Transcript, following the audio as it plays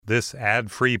This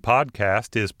ad-free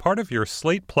podcast is part of your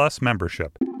Slate Plus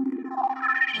membership.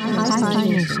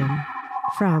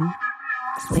 From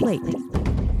Slate.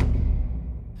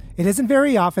 It isn't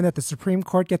very often that the Supreme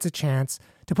Court gets a chance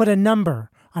to put a number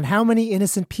on how many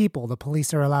innocent people the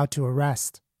police are allowed to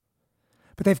arrest.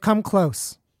 But they've come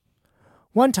close.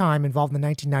 One time involved the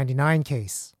 1999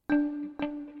 case.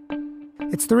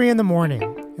 It's 3 a.m,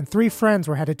 and 3 friends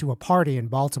were headed to a party in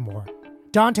Baltimore.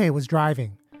 Dante was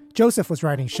driving, Joseph was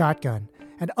riding shotgun,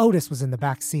 and Otis was in the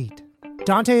back seat.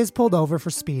 Dante is pulled over for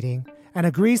speeding and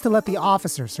agrees to let the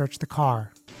officer search the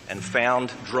car. And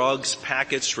found drugs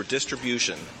packaged for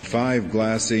distribution. 5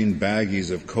 glassine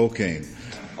baggies of cocaine.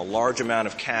 A large amount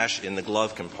of cash in the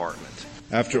glove compartment.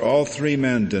 After all 3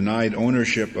 men denied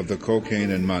ownership of the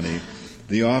cocaine and money,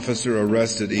 the officer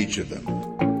arrested each of them.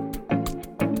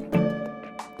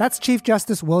 That's Chief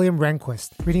Justice William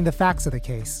Rehnquist reading the facts of the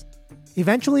case.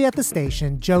 Eventually at the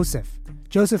station, Joseph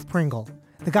Pringle,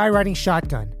 the guy riding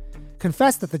shotgun,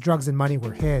 confessed that the drugs and money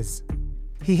were his.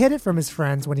 He hid it from his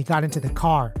friends when he got into the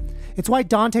car. It's why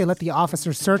Dante let the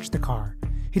officer search the car.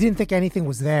 He didn't think anything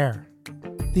was there.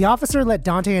 The officer let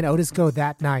Dante and Otis go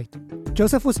that night.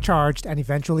 Joseph was charged and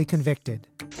eventually convicted.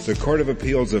 The Court of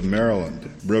Appeals of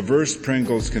Maryland reversed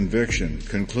Pringle's conviction,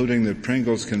 concluding that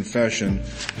Pringle's confession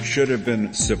should have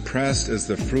been suppressed as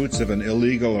the fruits of an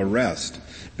illegal arrest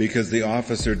because the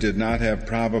officer did not have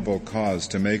probable cause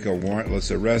to make a warrantless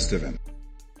arrest of him.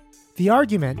 The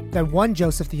argument that won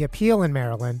Joseph the appeal in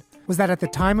Maryland was that at the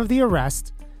time of the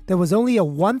arrest, there was only a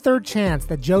 1/3 chance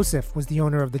that Joseph was the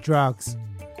owner of the drugs.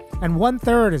 And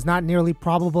 1/3 is not nearly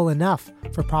probable enough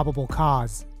for probable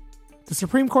cause. The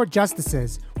Supreme Court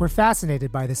justices were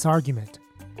fascinated by this argument.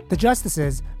 The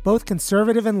justices, both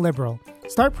conservative and liberal,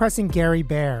 start pressing Gary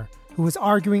Baer, who was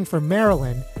arguing for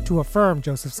Maryland to affirm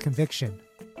Joseph's conviction.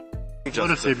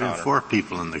 What if there had been 4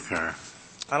 people in the car?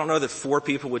 I don't know that 4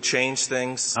 people would change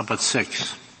things. How about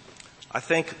 6? I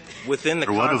think within the...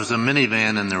 Or what if it was a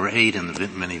minivan and there were 8 in the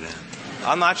minivan?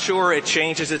 I'm not sure it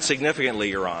changes it significantly,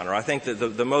 Your Honor. I think that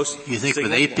the most... You think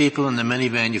with 8 people in the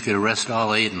minivan you could arrest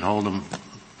all 8 and hold them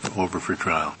over for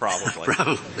trial? Probably.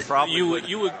 Probably. You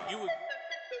would.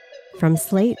 From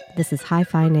Slate, this is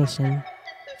Hi-Fi Nation.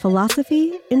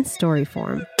 Philosophy in story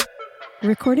form.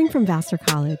 Recording from Vassar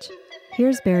College,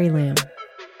 here's Barry Lamb.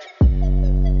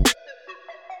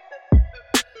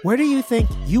 Where do you think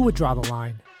you would draw the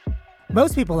line?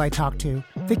 Most people I talk to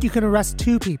think you can arrest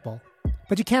 2 people,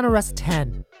 but you can't arrest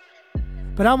 10.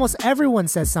 But almost everyone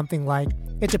says something like,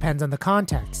 it depends on the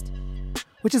context.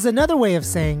 Which is another way of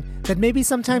saying that maybe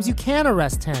sometimes you can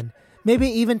arrest 10, maybe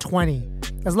even 20,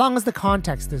 as long as the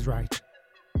context is right.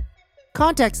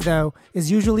 Context, though, is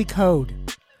usually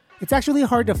code. It's actually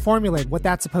hard to formulate what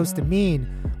that's supposed to mean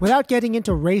without getting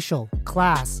into racial,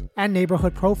 class, and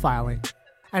neighborhood profiling.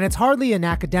 And it's hardly an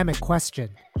academic question.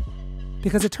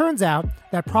 Because it turns out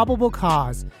that probable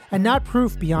cause, and not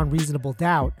proof beyond reasonable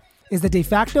doubt, is the de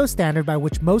facto standard by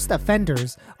which most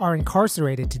offenders are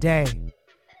incarcerated today.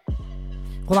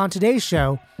 Well, on today's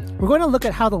show, we're going to look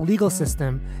at how the legal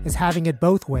system is having it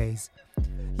both ways,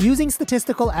 using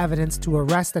statistical evidence to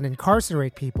arrest and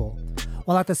incarcerate people,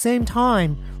 while at the same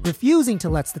time refusing to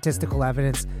let statistical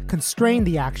evidence constrain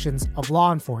the actions of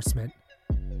law enforcement.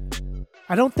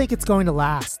 I don't think it's going to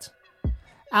last.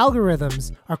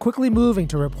 Algorithms are quickly moving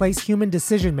to replace human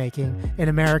decision-making in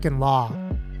American law.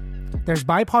 There's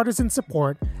bipartisan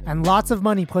support and lots of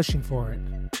money pushing for it.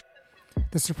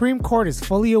 The Supreme Court is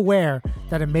fully aware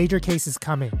that a major case is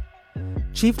coming.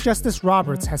 Chief Justice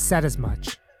Roberts has said as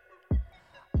much.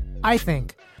 I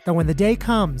think that when the day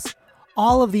comes,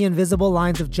 all of the invisible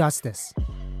lines of justice,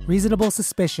 reasonable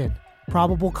suspicion,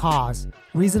 probable cause,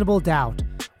 reasonable doubt,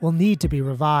 will need to be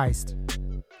revised.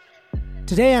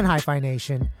 Today on Hi-Fi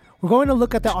Nation, we're going to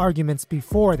look at the arguments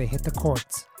before they hit the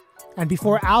courts, and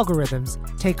before algorithms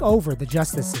take over the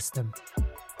justice system.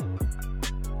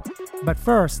 But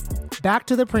first, back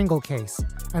to the Pringle case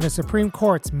and the Supreme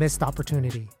Court's missed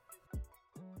opportunity.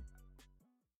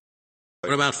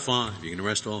 What about 5? You can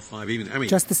arrest all 5.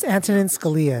 Justice Antonin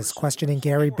Scalia is questioning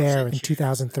Gary Baer in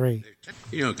 2003.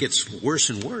 It gets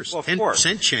worse and worse. Well,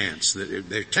 10% chance that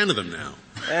there are 10 of them now.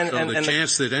 And the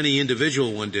chance that any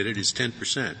individual one did it is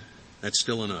 10%. That's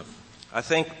still enough. I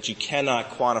think you cannot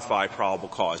quantify probable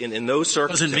cause. In those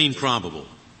circumstances... Doesn't mean probable.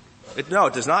 It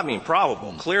does not mean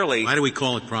probable. Clearly... Why do we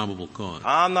call it probable cause?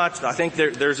 I think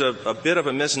there's a bit of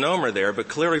a misnomer there, but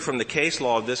clearly from the case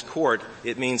law of this court,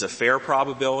 it means a fair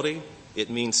probability. It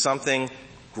means something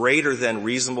greater than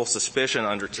reasonable suspicion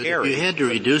under Terry. If you had to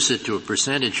reduce it to a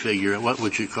percentage figure, what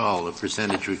would you call the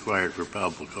percentage required for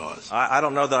probable cause? I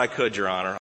don't know that I could, Your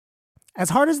Honor. As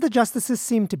hard as the justices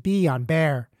seem to be on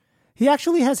Baer, He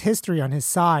actually has history on his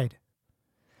side.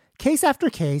 Case after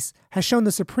case has shown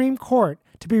the Supreme Court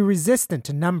to be resistant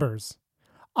to numbers,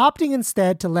 opting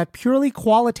instead to let purely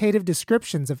qualitative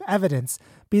descriptions of evidence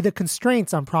be the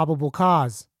constraints on probable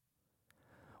cause.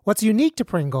 What's unique to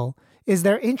Pringle is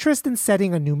their interest in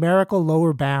setting a numerical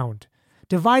lower bound,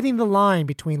 dividing the line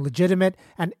between legitimate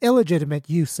and illegitimate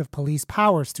use of police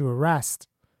powers to arrest.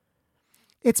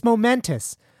 It's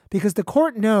momentous because the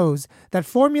court knows that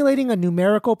formulating a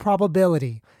numerical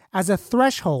probability as a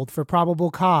threshold for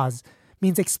probable cause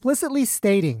means explicitly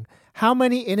stating how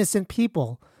many innocent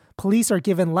people police are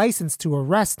given license to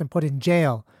arrest and put in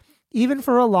jail, even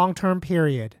for a long-term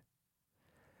period.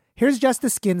 Here's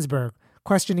Justice Ginsburg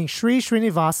questioning Sri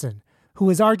Srinivasan, who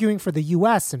is arguing for the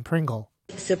U.S. in Pringle.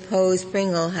 Suppose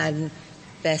Pringle hadn't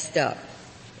fessed up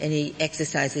and he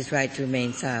exercised his right to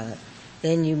remain silent.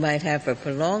 Then you might have for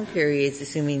prolonged periods,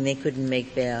 assuming they couldn't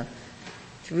make bail,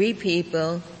 3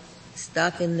 people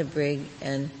stuck in the brig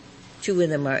and 2 of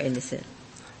them are innocent.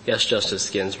 Yes, Justice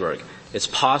Ginsburg. It's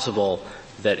possible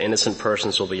that innocent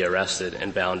persons will be arrested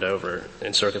and bound over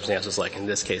in circumstances like in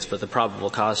this case, but the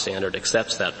probable cause standard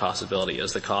accepts that possibility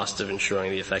as the cost of ensuring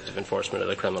the effective enforcement of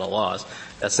the criminal laws.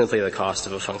 That's simply the cost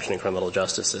of a functioning criminal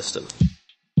justice system.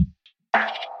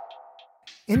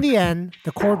 In the end,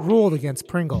 the court ruled against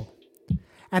Pringle.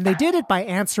 And they did it by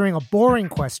answering a boring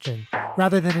question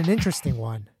rather than an interesting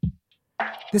one.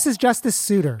 This is Justice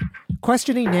Souter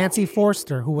questioning Nancy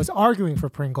Forster, who was arguing for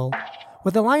Pringle,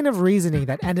 with a line of reasoning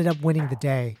that ended up winning the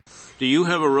day. Do you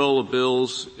have a roll of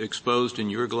bills exposed in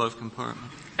your glove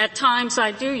compartment? At times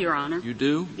I do, Your Honor. You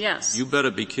do? Yes. You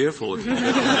better be careful if you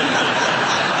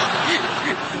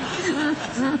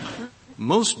do.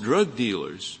 Most drug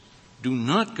dealers do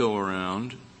not go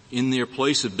around in their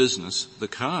place of business, the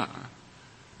car,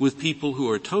 with people who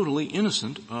are totally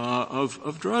innocent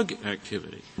of drug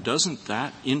activity. Doesn't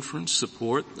that inference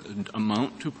support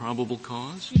amount to probable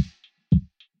cause?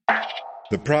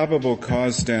 The probable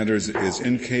cause standard is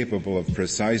incapable of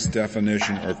precise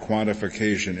definition or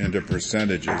quantification into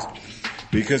percentages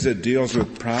because it deals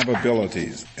with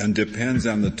probabilities and depends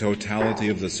on the totality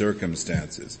of the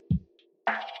circumstances.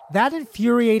 That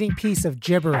infuriating piece of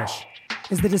gibberish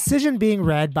is the decision being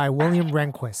read by William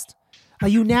Rehnquist, a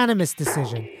unanimous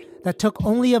decision that took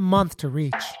only a month to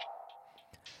reach.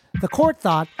 The court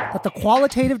thought that the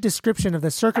qualitative description of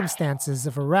the circumstances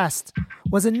of arrest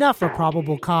was enough for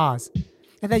probable cause,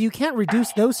 and that you can't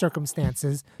reduce those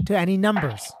circumstances to any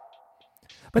numbers.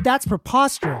 But that's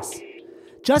preposterous.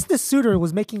 Justice Souter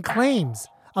was making claims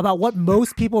about what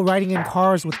most people riding in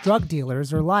cars with drug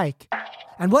dealers are like,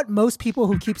 and what most people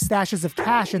who keep stashes of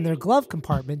cash in their glove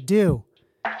compartment do.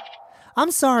 I'm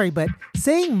sorry, but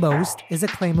saying most is a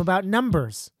claim about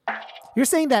numbers. You're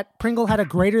saying that Pringle had a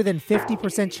greater than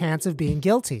 50% chance of being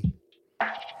guilty.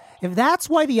 If that's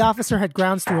why the officer had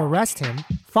grounds to arrest him,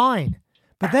 fine.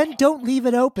 But then don't leave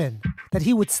it open that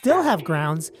he would still have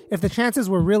grounds if the chances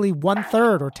were really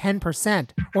 1/3 or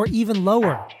 10% or even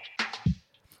lower.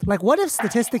 Like, what if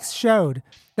statistics showed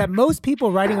that most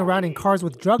people riding around in cars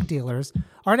with drug dealers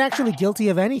aren't actually guilty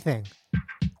of anything?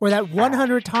 Or that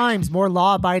 100 times more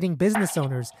law-abiding business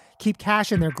owners keep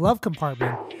cash in their glove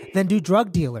compartment than do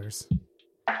drug dealers?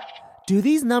 Do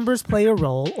these numbers play a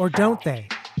role or don't they?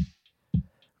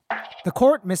 The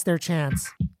court missed their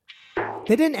chance.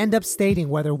 They didn't end up stating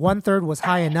whether 1/3 was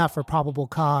high enough for probable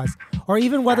cause, or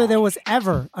even whether there was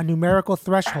ever a numerical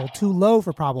threshold too low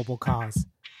for probable cause.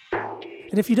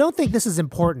 And if you don't think this is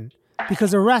important,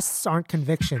 because arrests aren't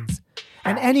convictions,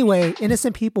 and anyway,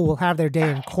 innocent people will have their day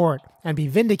in court and be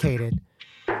vindicated,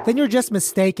 then you're just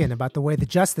mistaken about the way the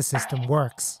justice system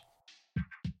works.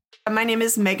 My name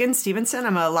is Megan Stevenson.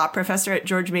 I'm a law professor at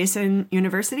George Mason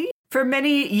University. For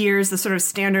many years, the sort of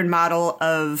standard model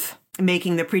of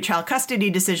making the pretrial custody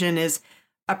decision is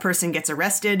a person gets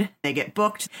arrested, they get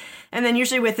booked, and then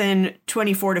usually within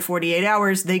 24 to 48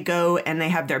 hours, they go and they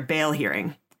have their bail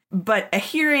hearing. But a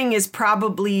hearing is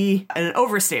probably an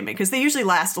overstatement because they usually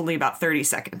last only about 30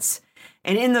 seconds.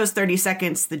 And in those 30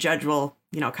 seconds, the judge will,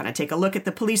 kind of take a look at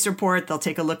the police report. They'll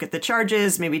take a look at the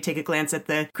charges, maybe take a glance at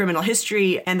the criminal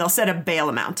history, and they'll set a bail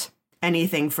amount.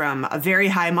 Anything from a very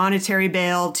high monetary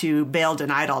bail to bail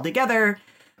denied altogether.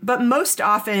 But most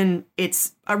often,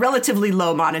 it's a relatively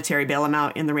low monetary bail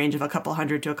amount in the range of a couple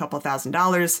 $100 to a couple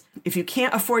 $1,000. If you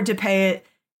can't afford to pay it,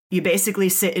 you basically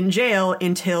sit in jail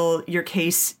until your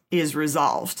case is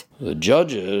resolved. The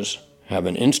judges have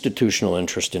an institutional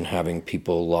interest in having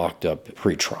people locked up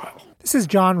pre-trial. This is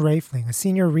John Raphling, a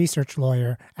senior research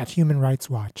lawyer at Human Rights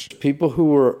Watch. People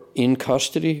who are in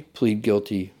custody plead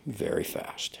guilty very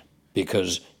fast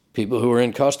because people who are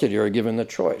in custody are given the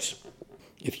choice.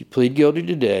 If you plead guilty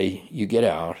today, you get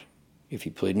out. If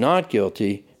you plead not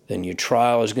guilty, then your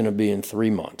trial is going to be in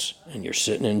 3 months, and you're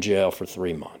sitting in jail for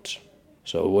 3 months.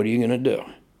 So what are you going to do?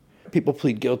 People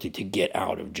plead guilty to get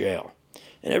out of jail.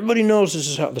 And everybody knows this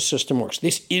is how the system works.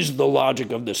 This is the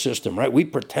logic of the system, right? We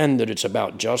pretend that it's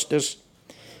about justice.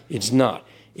 It's not.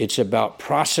 It's about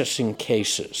processing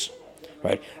cases,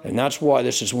 right? And that's why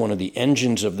this is one of the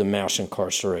engines of the mass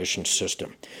incarceration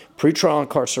system. Pretrial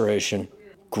incarceration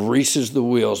greases the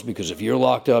wheels, because if you're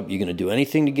locked up, you're going to do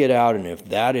anything to get out. And if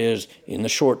that is, in the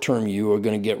short term, you are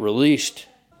going to get released,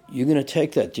 you're going to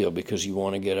take that deal because you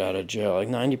want to get out of jail. Like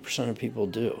 90% of people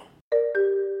do.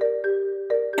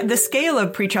 The scale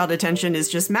of pretrial detention is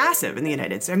just massive in the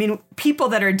United States. I mean, people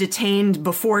that are detained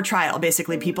before trial,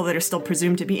 basically people that are still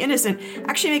presumed to be innocent,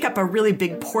 actually make up a really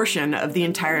big portion of the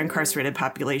entire incarcerated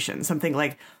population. Something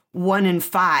like 1 in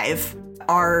 5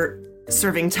 are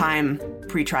serving time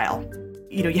pretrial.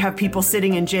 You know, you have people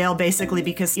sitting in jail basically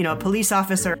because, a police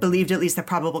officer believed at least the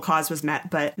probable cause was met,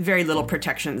 but very little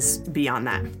protections beyond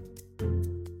that.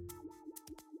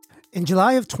 In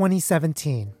July of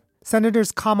 2017,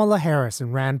 Senators Kamala Harris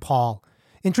and Rand Paul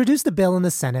introduced a bill in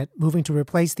the Senate moving to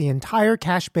replace the entire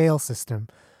cash bail system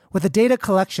with a data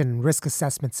collection and risk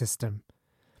assessment system.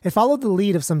 It followed the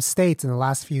lead of some states in the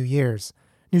last few years,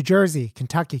 New Jersey,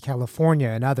 Kentucky, California,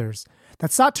 and others,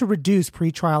 that sought to reduce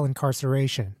pretrial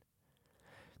incarceration.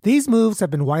 These moves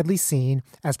have been widely seen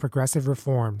as progressive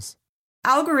reforms.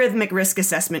 Algorithmic risk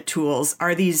assessment tools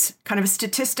are these kind of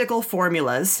statistical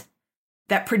formulas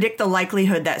that predict the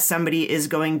likelihood that somebody is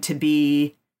going to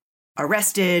be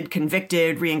arrested,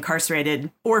 convicted,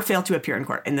 reincarcerated, or fail to appear in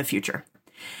court in the future.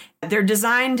 They're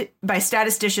designed by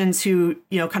statisticians who,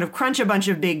 kind of crunch a bunch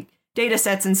of big data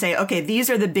sets and say, okay,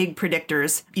 these are the big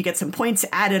predictors. You get some points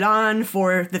added on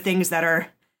for the things that are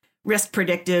risk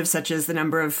predictive, such as the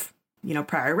number of,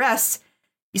 prior arrests.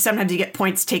 Sometimes you get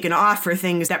points taken off for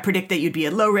things that predict that you'd be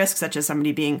at low risk, such as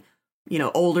somebody being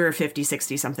older, 50,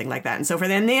 60, something like that. And so for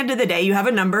the end of the day, you have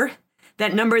a number.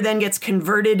 That number then gets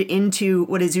converted into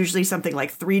what is usually something like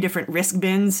 3 different risk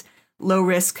bins: low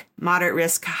risk, moderate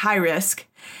risk, high risk.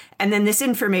 And then this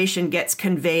information gets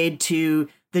conveyed to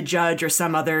the judge or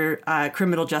some other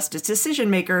criminal justice decision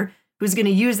maker who's going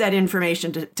to use that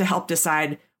information to help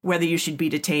decide whether you should be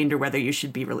detained or whether you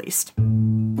should be released.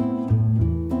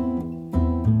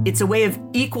 It's a way of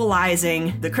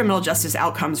equalizing the criminal justice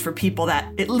outcomes for people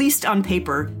that, at least on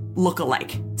paper, look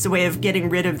alike. It's a way of getting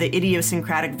rid of the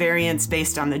idiosyncratic variance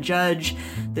based on the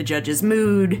judge's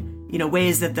mood,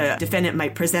 ways that the defendant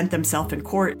might present themselves in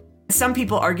court. Some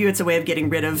people argue it's a way of getting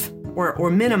rid of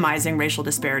or minimizing racial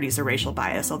disparities or racial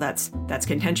bias, so that's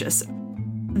contentious.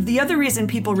 The other reason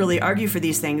people really argue for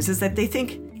these things is that they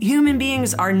think human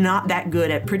beings are not that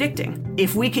good at predicting.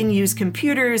 If we can use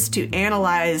computers to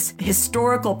analyze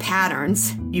historical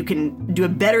patterns, you can do a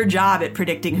better job at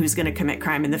predicting who's going to commit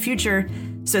crime in the future,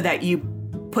 so that you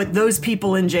put those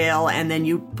people in jail and then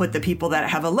you put the people that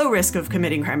have a low risk of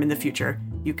committing crime in the future,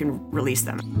 you can release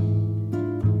them.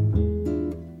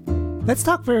 Let's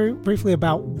talk very briefly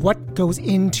about what goes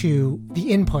into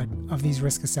the input of these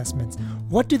risk assessments.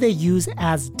 What do they use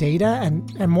as data? And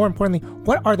more importantly,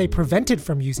 what are they prevented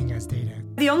from using as data?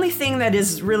 The only thing that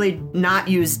is really not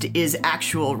used is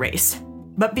actual race.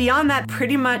 But beyond that,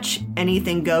 pretty much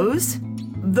anything goes.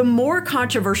 The more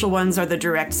controversial ones are the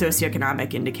direct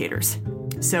socioeconomic indicators.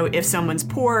 So if someone's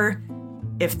poor,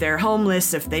 if they're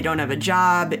homeless, if they don't have a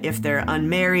job, if they're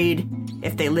unmarried,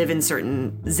 if they live in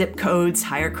certain zip codes,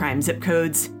 higher crime zip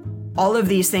codes, all of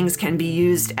these things can be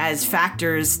used as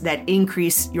factors that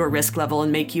increase your risk level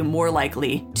and make you more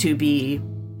likely to be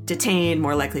detained,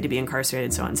 more likely to be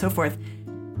incarcerated, so on and so forth.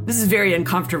 This is very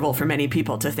uncomfortable for many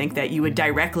people to think that you would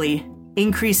directly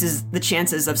increases the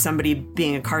chances of somebody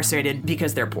being incarcerated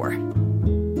because they're poor.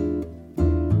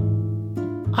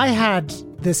 I had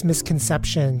this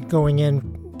misconception going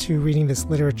into reading this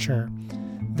literature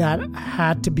that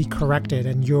had to be corrected,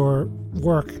 and your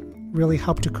work really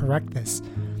helped to correct this.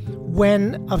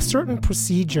 When a certain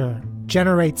procedure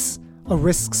generates a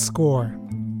risk score,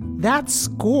 that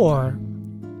score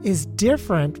is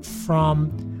different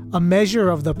from a measure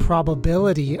of the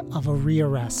probability of a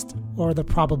rearrest or the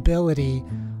probability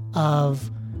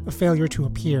of a failure to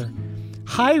appear.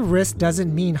 High risk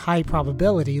doesn't mean high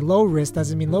probability. Low risk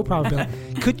doesn't mean low probability.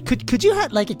 Could you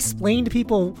explain to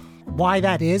people why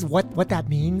that is, what that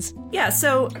means? Yeah,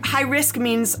 so high risk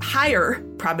means higher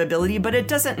probability, but it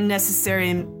doesn't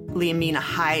necessarily mean a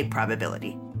high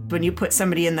probability. When you put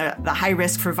somebody in the high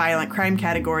risk for violent crime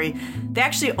category, they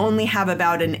actually only have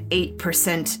about an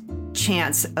 8%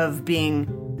 chance of being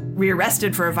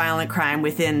rearrested for a violent crime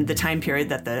within the time period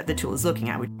that the tool is looking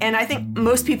at. And I think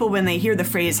most people, when they hear the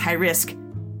phrase high risk,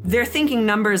 they're thinking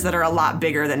numbers that are a lot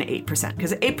bigger than 8%,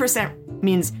 because 8%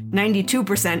 means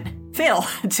 92% fail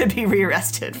to be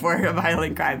rearrested for a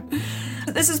violent crime.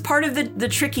 This is part of the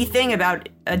tricky thing about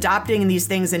adopting these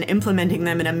things and implementing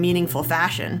them in a meaningful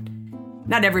fashion.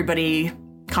 Not everybody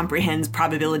comprehends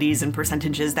probabilities and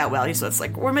percentages that well, so it's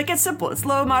like, we'll make it simple. It's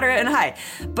low, moderate, and high.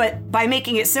 But by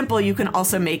making it simple, you can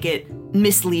also make it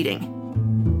misleading.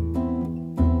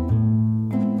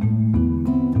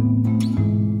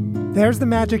 There's the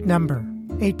magic number,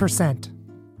 8%.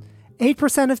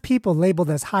 8% of people labeled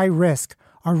as high risk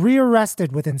are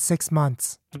rearrested within 6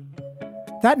 months.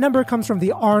 That number comes from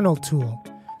the Arnold tool,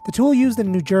 the tool used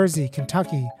in New Jersey,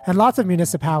 Kentucky, and lots of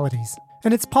municipalities.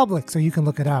 And it's public, so you can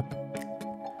look it up.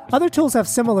 Other tools have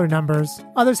similar numbers,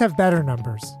 others have better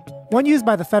numbers. One used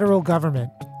by the federal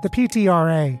government, the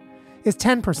PTRA, is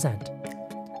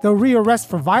 10%, though rearrest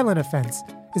for violent offense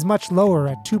is much lower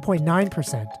at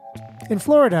 2.9%. In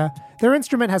Florida, their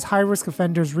instrument has high-risk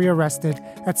offenders rearrested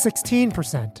at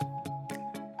 16%.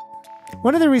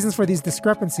 One of the reasons for these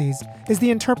discrepancies is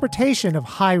the interpretation of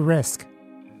high risk.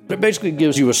 It basically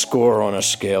gives you a score on a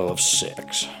scale of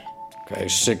 6. Okay,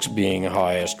 6 being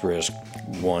highest risk,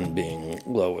 1 being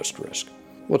lowest risk.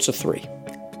 What's a 3?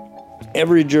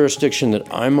 Every jurisdiction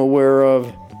that I'm aware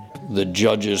of, the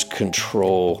judges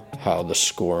control how the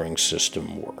scoring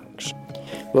system works.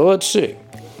 Well, let's see.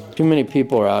 Too many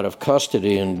people are out of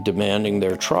custody and demanding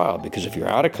their trial, because if you're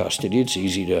out of custody, it's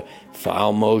easy to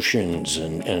file motions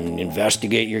and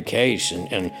investigate your case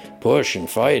and push and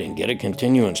fight and get a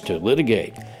continuance to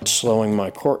litigate. It's slowing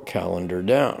my court calendar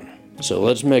down. So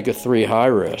let's make a 3 high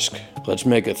risk. Let's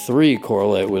make a 3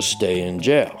 correlate with stay in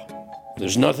jail.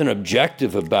 There's nothing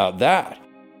objective about that.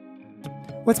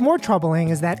 What's more troubling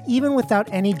is that even without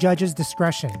any judge's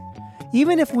discretion,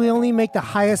 even if we only make the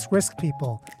highest risk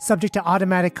people subject to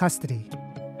automatic custody,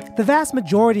 the vast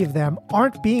majority of them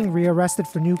aren't being rearrested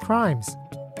for new crimes,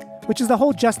 which is the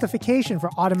whole justification for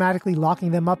automatically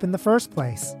locking them up in the first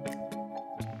place.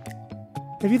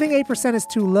 If you think 8% is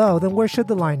too low, then where should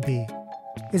the line be?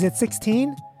 Is it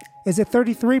 16? Is it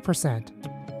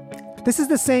 33%? This is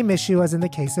the same issue as in the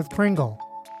case of Pringle.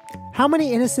 How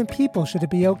many innocent people should it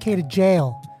be okay to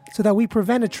jail so that we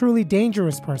prevent a truly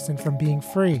dangerous person from being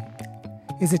free?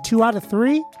 Is it 2 out of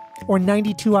 3 or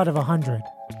 92 out of 100?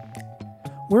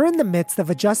 We're in the midst of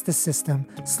a justice system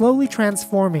slowly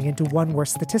transforming into one where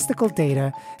statistical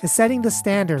data is setting the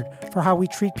standard for how we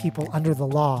treat people under the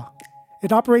law.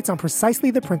 It operates on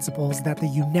precisely the principles that the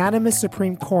unanimous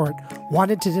Supreme Court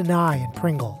wanted to deny in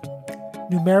Pringle: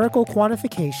 numerical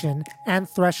quantification and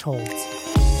thresholds.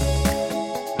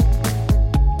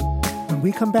 When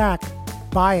we come back,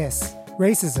 bias,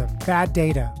 racism, bad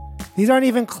data. These aren't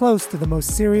even close to the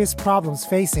most serious problems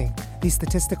facing these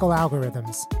statistical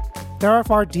algorithms. There are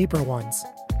far deeper ones.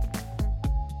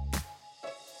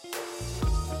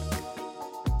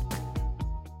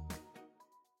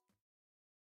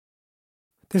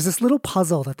 There's this little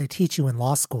puzzle that they teach you in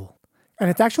law school, and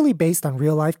it's actually based on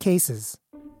real-life cases.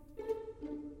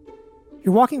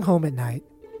 You're walking home at night,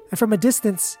 and from a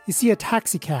distance, you see a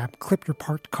taxi cab clip your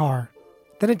parked car.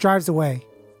 Then it drives away.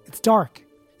 It's dark.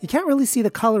 You can't really see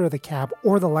the color of the cab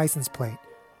or the license plate.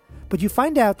 But you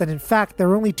find out that in fact there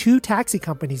are only 2 taxi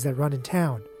companies that run in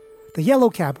town: the Yellow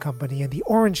Cab Company and the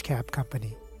Orange Cab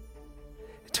Company.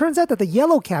 It turns out that the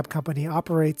Yellow Cab Company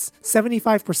operates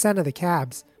 75% of the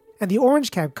cabs, and the Orange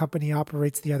Cab Company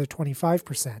operates the other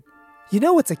 25%. You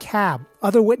know it's a cab.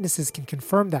 Other witnesses can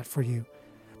confirm that for you,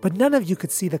 but none of you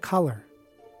could see the color.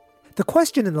 The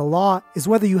question in the law is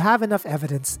whether you have enough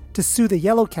evidence to sue the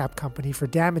Yellow Cab Company for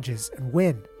damages and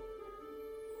win.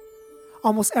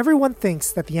 Almost everyone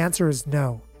thinks that the answer is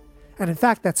no, and in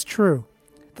fact that's true.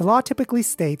 The law typically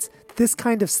states that this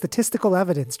kind of statistical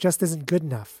evidence just isn't good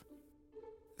enough.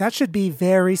 That should be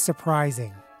very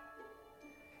surprising.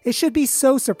 It should be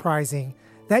so surprising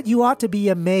that you ought to be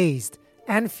amazed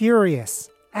and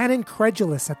furious and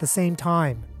incredulous at the same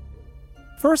time.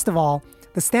 First of all,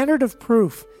 the standard of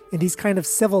proof in these kind of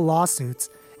civil lawsuits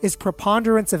is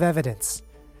preponderance of evidence,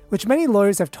 which many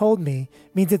lawyers have told me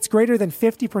means it's greater than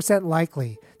 50%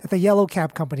 likely that the Yellow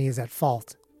Cab Company is at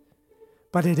fault.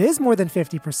 But it is more than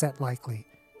 50% likely.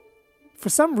 For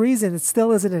some reason, it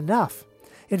still isn't enough.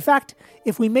 In fact,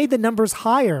 if we made the numbers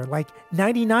higher, like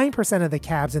 99% of the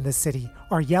cabs in the city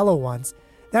are yellow ones,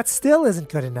 that still isn't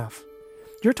good enough.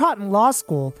 You're taught in law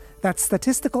school that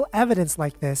statistical evidence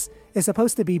like this is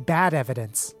supposed to be bad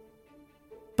evidence.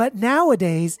 But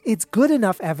nowadays, it's good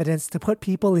enough evidence to put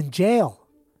people in jail.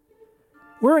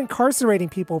 We're incarcerating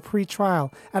people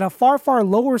pre-trial at a far, far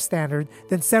lower standard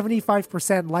than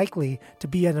 75% likely to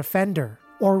be an offender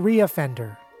or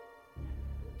reoffender.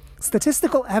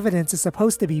 Statistical evidence is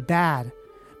supposed to be bad,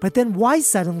 but then why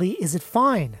suddenly is it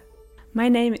fine? My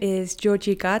name is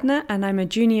Georgi Gardiner, and I'm a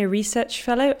junior research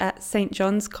fellow at St.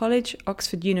 John's College,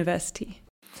 Oxford University.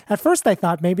 At first I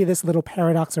thought maybe this little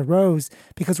paradox arose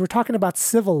because we're talking about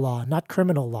civil law, not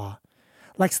criminal law.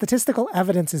 Like statistical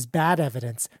evidence is bad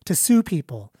evidence to sue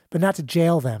people, but not to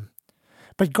jail them.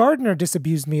 But Gardiner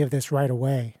disabused me of this right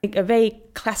away. A very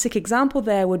classic example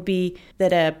there would be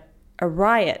that a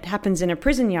riot happens in a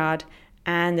prison yard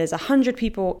and there's 100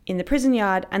 people in the prison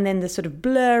yard, and then the sort of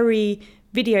blurry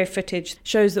video footage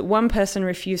shows that one person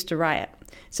refused to riot.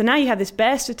 So now you have this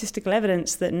bare statistical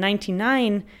evidence that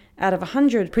 99 out of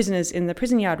 100 prisoners in the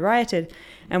prison yard rioted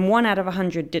and 1 out of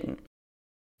 100 didn't.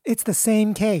 It's the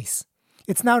same case.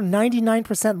 It's now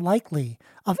 99% likely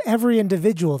of every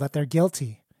individual that they're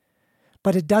guilty.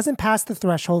 But it doesn't pass the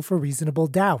threshold for reasonable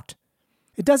doubt.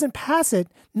 It doesn't pass it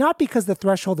not because the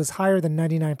threshold is higher than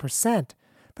 99%,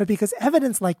 but because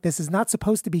evidence like this is not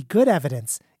supposed to be good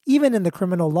evidence, even in the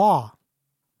criminal law.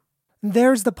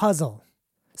 There's the puzzle.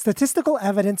 Statistical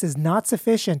evidence is not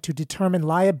sufficient to determine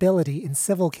liability in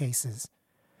civil cases.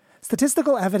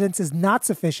 Statistical evidence is not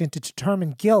sufficient to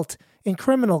determine guilt in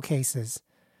criminal cases.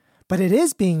 But it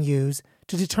is being used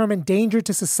to determine danger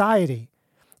to society,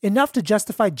 enough to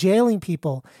justify jailing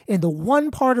people in the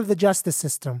one part of the justice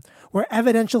system where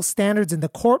evidential standards in the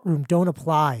courtroom don't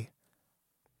apply.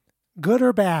 Good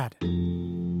or bad?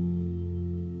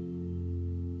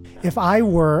 If I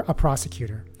were a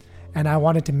prosecutor and I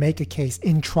wanted to make a case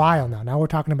in trial now we're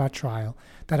talking about trial,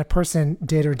 that a person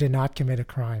did or did not commit a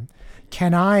crime,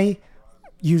 can I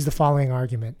use the following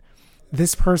argument?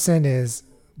 This person is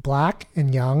Black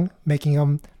and young, making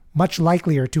them much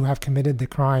likelier to have committed the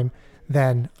crime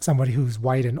than somebody who's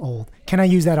white and old. Can I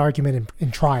use that argument in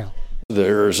trial?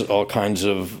 There's all kinds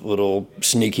of little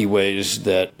sneaky ways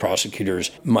that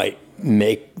prosecutors might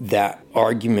make that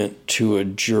argument to a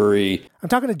jury. I'm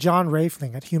talking to John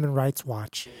Raphling at Human Rights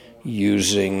Watch.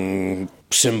 Using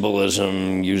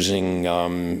symbolism,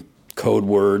 using code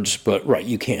words, but right,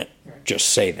 you can't just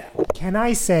say that. Can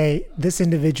I say this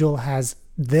individual has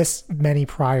this many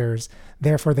priors,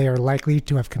 therefore they are likely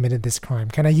to have committed this crime?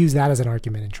 Can I use that as an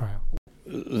argument in trial?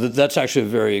 That's actually a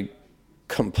very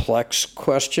complex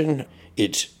question.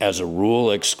 It's, as a rule,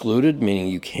 excluded, meaning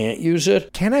you can't use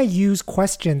it. Can I use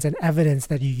questions and evidence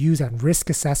that you use on risk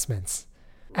assessments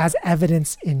as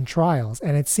evidence in trials?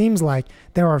 And it seems like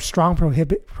there are strong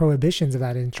prohibitions of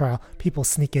that in trial. People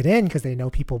sneak it in because they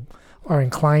know people are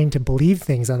inclined to believe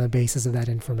things on the basis of that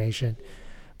information.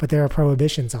 But there are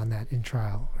prohibitions on that in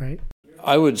trial, right?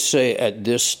 I would say at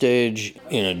this stage,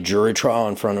 in a jury trial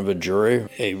in front of a jury,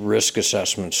 a risk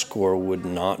assessment score would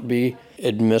not be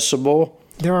admissible.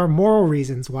 There are moral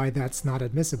reasons why that's not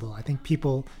admissible. I think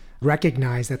people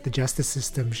recognize that the justice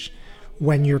system,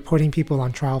 when you're putting people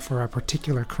on trial for a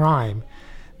particular crime,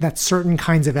 that certain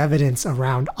kinds of evidence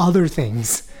around other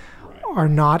things are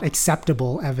not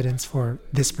acceptable evidence for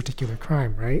this particular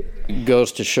crime, right? It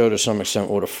goes to show to some extent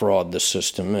what a fraud the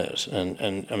system is.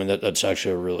 And I mean, that's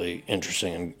actually a really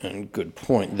interesting and good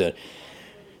point, that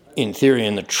in theory,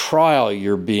 in the trial,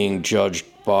 you're being judged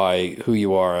by who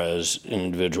you are as an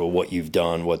individual, what you've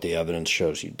done, what the evidence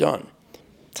shows you've done.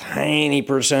 Tiny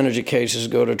percentage of cases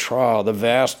go to trial. The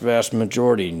vast, vast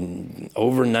majority,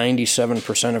 over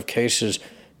 97% of cases,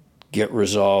 get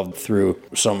resolved through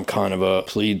some kind of a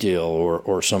plea deal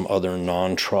or some other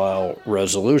non-trial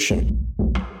resolution.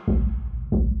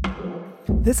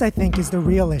 This, I think, is the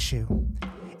real issue.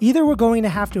 Either we're going to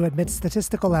have to admit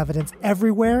statistical evidence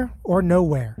everywhere or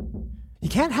nowhere. You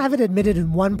can't have it admitted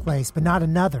in one place but not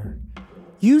another.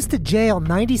 Used to jail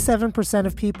 97%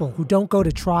 of people who don't go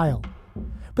to trial.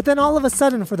 But then all of a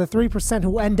sudden, for the 3%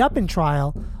 who end up in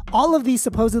trial, all of these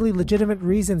supposedly legitimate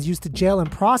reasons used to jail and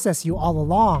process you all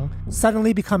along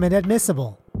suddenly become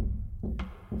inadmissible.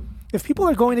 If people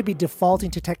are going to be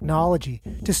defaulting to technology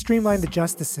to streamline the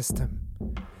justice system,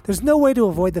 there's no way to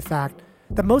avoid the fact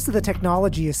that most of the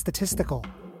technology is statistical.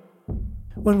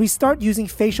 When we start using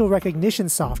facial recognition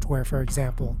software, for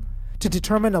example, to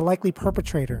determine a likely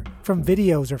perpetrator from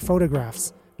videos or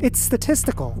photographs, it's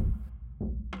statistical.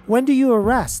 When do you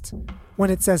arrest? When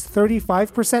it says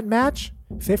 35% match?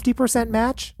 50%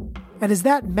 match? And is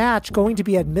that match going to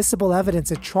be admissible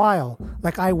evidence at trial,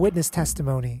 like eyewitness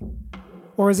testimony?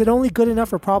 Or is it only good enough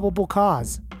for probable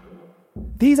cause?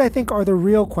 These, I think, are the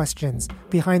real questions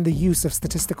behind the use of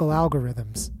statistical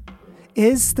algorithms.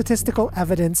 Is statistical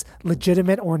evidence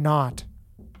legitimate or not?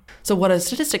 So what a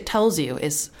statistic tells you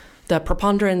is the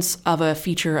preponderance of a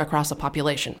feature across a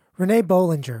population. Renee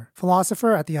Bolinger,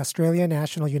 philosopher at the Australian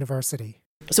National University.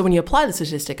 So when you apply the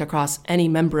statistic across any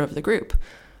member of the group,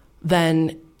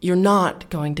 then you're not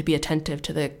going to be attentive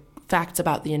to the facts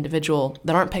about the individual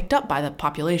that aren't picked up by the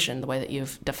population the way that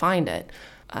you've defined it.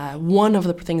 One of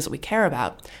the things that we care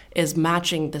about is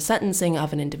matching the sentencing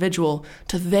of an individual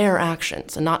to their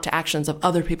actions and not to actions of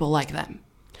other people like them.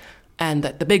 And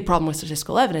that the big problem with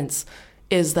statistical evidence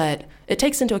is that it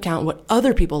takes into account what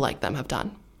other people like them have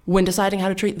done when deciding how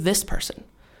to treat this person.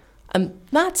 And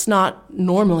that's not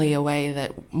normally a way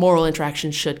that moral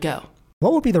interactions should go.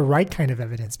 What would be the right kind of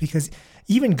evidence? Because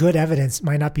even good evidence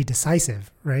might not be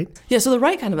decisive, right? Yeah, so the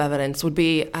right kind of evidence would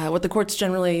be what the courts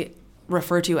generally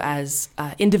refer to as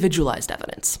individualized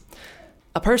evidence.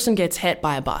 A person gets hit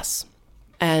by a bus,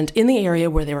 and in the area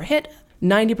where they were hit,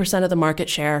 90% of the market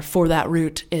share for that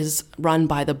route is run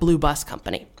by the Blue Bus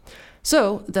Company.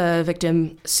 So the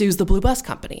victim sues the Blue Bus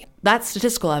Company. That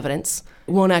statistical evidence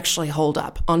won't actually hold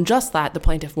up. On just that, the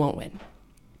plaintiff won't win.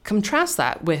 Contrast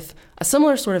that with a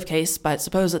similar sort of case, but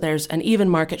suppose that there's an even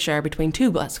market share between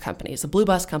two bus companies, the Blue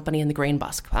Bus Company and the Green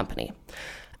Bus Company.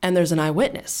 And there's an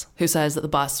eyewitness who says that the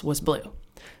bus was blue.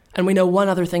 And we know one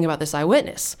other thing about this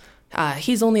eyewitness.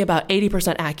 He's only about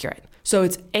 80% accurate. So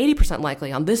it's 80%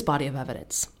 likely on this body of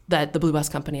evidence that the Blue Bus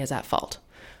Company is at fault.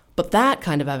 But that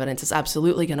kind of evidence is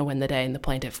absolutely going to win the day, and the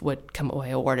plaintiff would come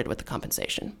away awarded with the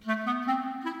compensation.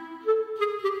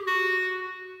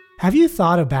 Have you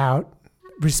thought about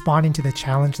responding to the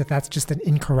challenge that that's just an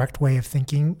incorrect way of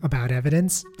thinking about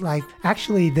evidence? Like,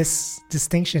 actually, this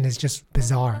distinction is just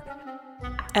bizarre.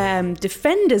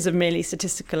 Defenders of merely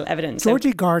statistical evidence.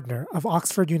 Georgi Gardiner of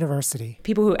Oxford University.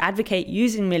 People who advocate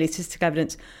using merely statistical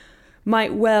evidence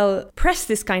might well press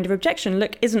this kind of objection.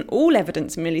 Look, isn't all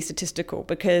evidence merely statistical?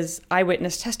 Because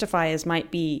eyewitness testifiers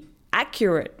might be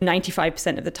accurate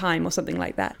 95% of the time or something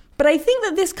like that. But I think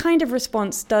that this kind of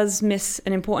response does miss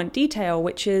an important detail,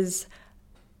 which is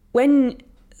when,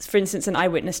 for instance, an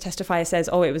eyewitness testifier says,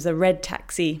 oh, it was a red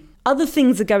taxi, other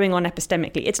things are going on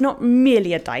epistemically. It's not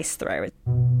merely a dice throw.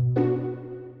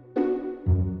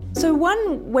 So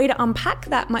one way to unpack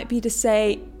that might be to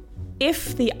say,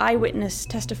 if the eyewitness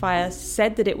testifier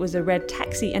said that it was a red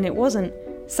taxi and it wasn't,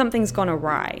 something's gone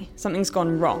awry, something's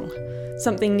gone wrong,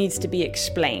 something needs to be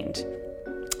explained.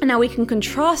 And now we can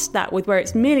contrast that with where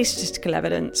it's merely statistical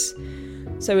evidence.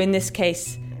 So in this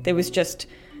case, there was just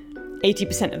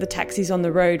 80% of the taxis on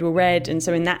the road were red, and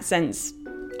so in that sense,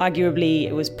 arguably,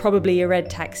 it was probably a red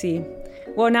taxi.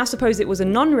 Well, now suppose it was a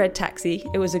non-red taxi,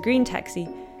 it was a green taxi.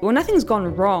 Well, nothing's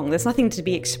gone wrong, there's nothing to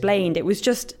be explained. It was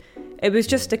just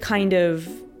a kind of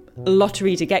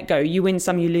lottery to get go. You win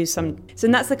some, you lose some. So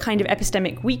that's the kind of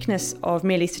epistemic weakness of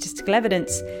merely statistical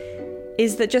evidence,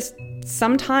 is that just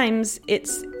sometimes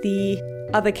it's the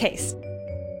other case.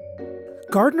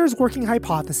 Gardiner's working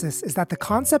hypothesis is that the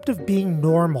concept of being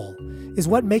normal is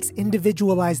what makes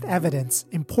individualized evidence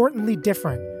importantly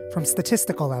different from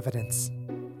statistical evidence.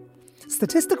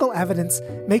 Statistical evidence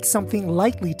makes something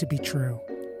likely to be true.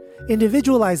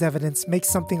 Individualized evidence makes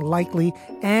something likely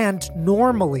and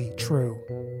normally true.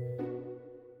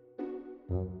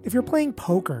 If you're playing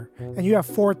poker and you have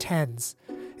 4 tens,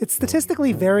 it's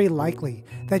statistically very likely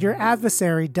that your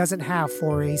adversary doesn't have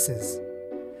 4 aces.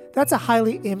 That's a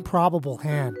highly improbable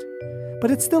hand,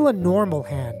 but it's still a normal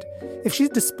hand. If she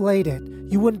displayed it,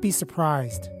 you wouldn't be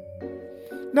surprised.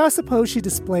 Now suppose she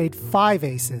displayed 5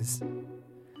 aces.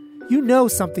 You know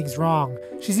something's wrong.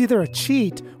 She's either a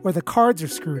cheat or the cards are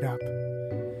screwed up.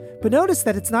 But notice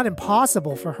that it's not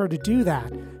impossible for her to do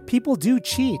that. People do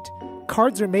cheat.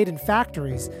 Cards are made in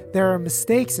factories. There are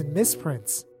mistakes and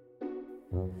misprints.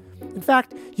 In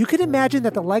fact, you could imagine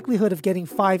that the likelihood of getting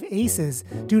 5 aces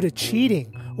due to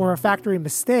cheating or a factory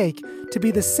mistake to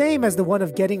be the same as the one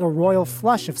of getting a royal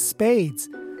flush of spades,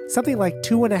 something like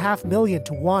 2.5 million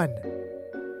to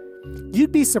 1.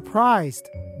 You'd be surprised,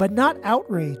 but not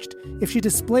outraged, if she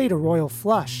displayed a royal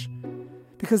flush,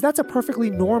 because that's a perfectly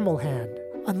normal hand,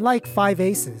 unlike 5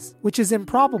 aces, which is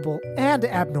improbable and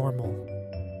abnormal.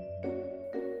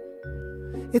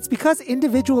 It's because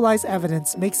individualized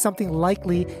evidence makes something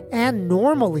likely and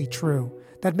normally true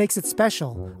that makes it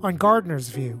special, on Gardiner's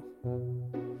view.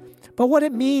 But what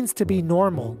it means to be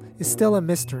normal is still a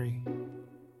mystery.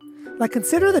 Like,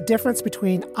 consider the difference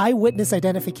between eyewitness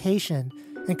identification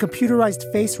and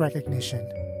computerized face recognition.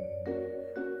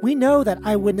 We know that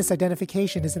eyewitness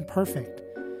identification isn't perfect,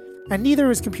 and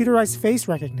neither is computerized face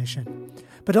recognition,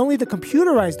 but only the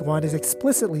computerized one is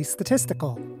explicitly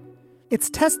statistical. It's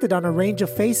tested on a range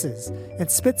of faces and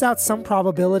spits out some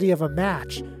probability of a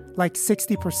match, like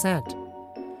 60%.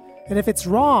 And if it's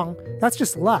wrong, that's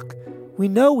just luck, We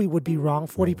know we would be wrong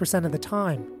 40% of the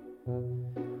time.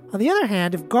 On the other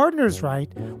hand, if Gardiner's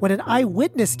right, when an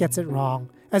eyewitness gets it wrong,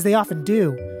 as they often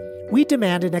do, we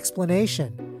demand an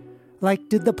explanation. Like,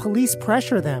 did the police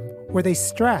pressure them? Were they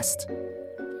stressed?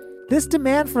 This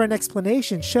demand for an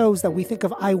explanation shows that we think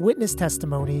of eyewitness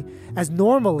testimony as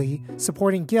normally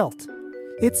supporting guilt.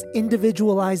 It's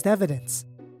individualized evidence.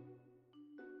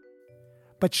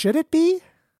 But should it be?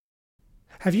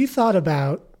 Have you thought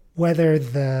about whether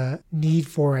the need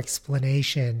for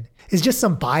explanation is just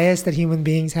some bias that human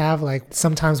beings have? Like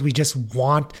sometimes we just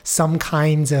want some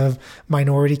kinds of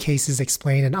minority cases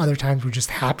explained, and other times we're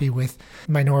just happy with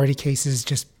minority cases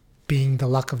just being the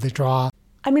luck of the draw.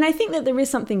 I mean, I think that there is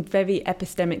something very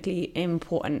epistemically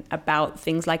important about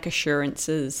things like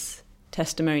assurances,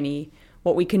 testimony,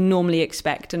 what we can normally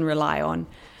expect and rely on.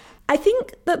 I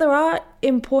think that there are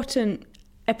important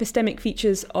epistemic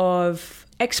features of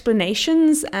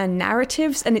explanations and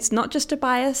narratives, and it's not just a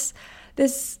bias.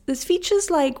 There's features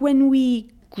like when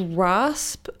we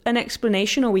grasp an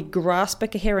explanation or we grasp a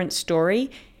coherent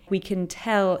story, we can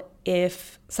tell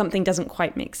if something doesn't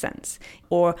quite make sense,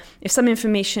 or if some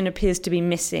information appears to be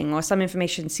missing, or some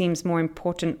information seems more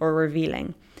important or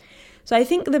revealing. So I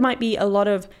think there might be a lot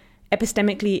of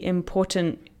epistemically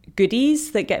important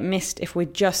goodies that get missed if we're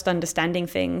just understanding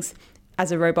things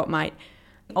as a robot might.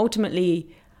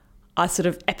 Ultimately, our sort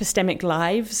of epistemic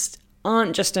lives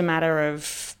aren't just a matter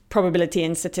of probability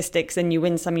and statistics and you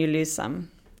win some, you lose some.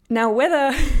 Now,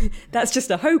 whether that's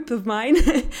just a hope of mine,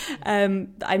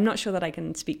 I'm not sure that I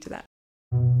can speak to that.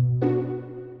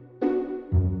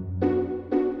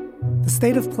 The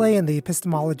state of play in the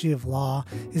epistemology of law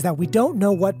is that we don't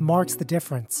know what marks the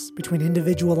difference between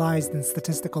individualized and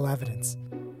statistical evidence,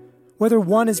 whether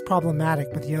one is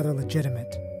problematic but the other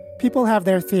legitimate. People have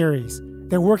their theories.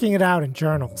 They're working it out in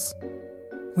journals.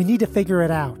 We need to figure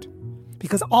it out,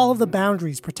 because all of the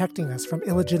boundaries protecting us from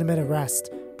illegitimate arrest,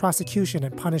 prosecution,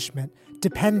 and punishment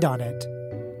depend on it.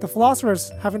 The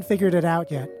philosophers haven't figured it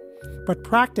out yet, but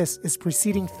practice is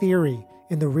preceding theory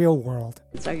in the real world.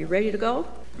 So are you ready to go?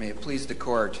 May it please the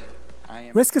court.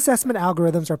 Risk assessment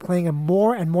algorithms are playing a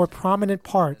more and more prominent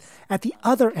part at the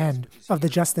other end of the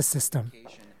justice system,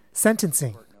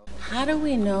 sentencing. How do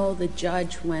we know the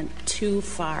judge went too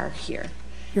far here?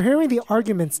 You're hearing the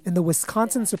arguments in the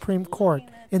Wisconsin Supreme Court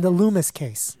in the Loomis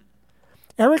case.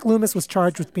 Eric Loomis was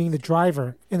charged with being the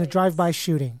driver in a drive-by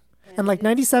shooting. And like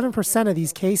 97% of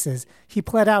these cases, he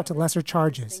pled out to lesser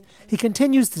charges. He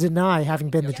continues to deny having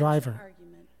been the driver.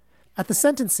 At the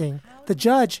sentencing, the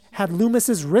judge had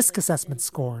Loomis's risk assessment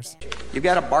scores. You've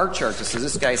got a bar chart that says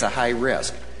this guy's a high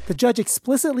risk. The judge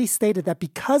explicitly stated that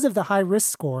because of the high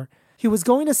risk score, he was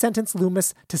going to sentence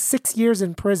Loomis to 6 years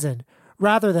in prison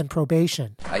rather than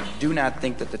probation. I do not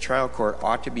think that the trial court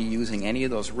ought to be using any of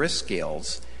those risk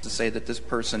scales to say that this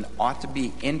person ought to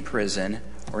be in prison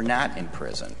or not in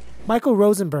prison. Michael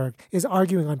Rosenberg is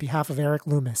arguing on behalf of Eric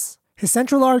Loomis. His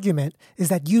central argument is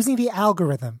that using the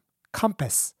algorithm,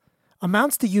 COMPAS,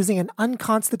 amounts to using an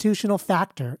unconstitutional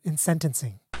factor in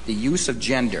sentencing. The use of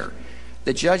gender.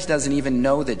 The judge doesn't even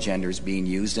know that gender is being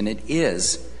used, and it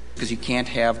is, because you can't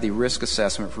have the risk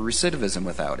assessment for recidivism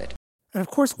without it. And of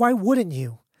course, why wouldn't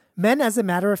you? Men, as a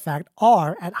matter of fact,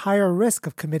 are at higher risk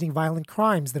of committing violent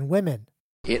crimes than women.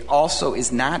 It also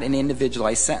is not an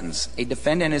individualized sentence. A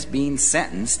defendant is being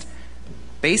sentenced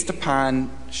based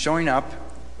upon showing up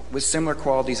with similar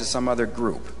qualities as some other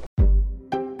group.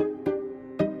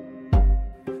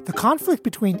 The conflict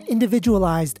between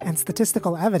individualized and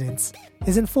statistical evidence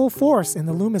is in full force in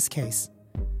the Loomis case.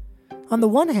 On the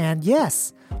one hand,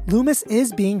 yes, Loomis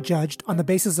is being judged on the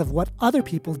basis of what other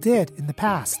people did in the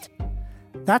past.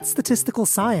 That's statistical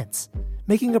science,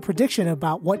 making a prediction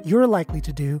about what you're likely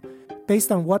to do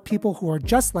based on what people who are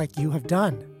just like you have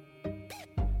done.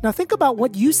 Now think about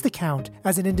what used to count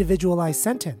as an individualized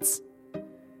sentence.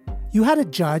 You had a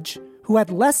judge who had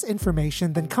less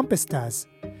information than COMPAS does,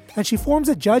 and she forms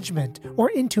a judgment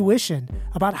or intuition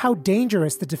about how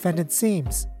dangerous the defendant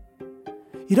seems.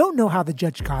 You don't know how the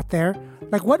judge got there,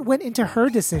 like what went into her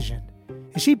decision.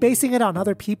 Is she basing it on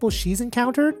other people she's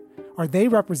encountered? Are they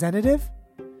representative?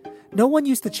 No one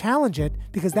used to challenge it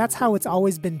because that's how it's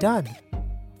always been done.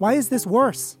 Why is this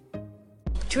worse?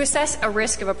 To assess a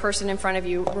risk of a person in front of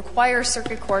you requires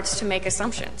circuit courts to make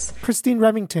assumptions. Christine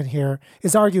Remington here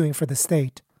is arguing for the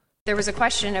state. There was a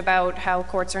question about how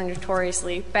courts are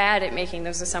notoriously bad at making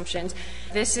those assumptions.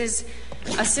 This is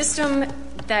a system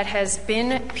that has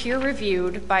been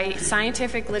peer-reviewed by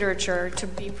scientific literature to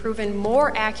be proven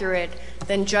more accurate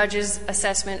than judges'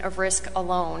 assessment of risk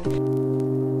alone.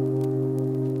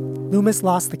 Loomis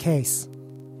lost the case.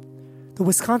 the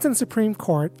Wisconsin Supreme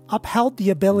Court upheld the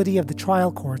ability of the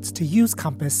trial courts to use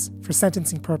Compass for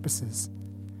sentencing purposes.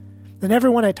 And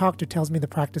everyone I talk to tells me the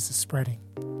practice is spreading.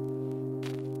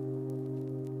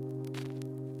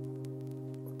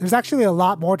 There's actually a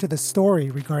lot more to the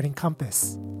story regarding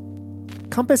Compass.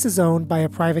 Compass is owned by a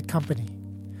private company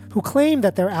who claim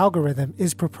that their algorithm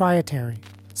is proprietary,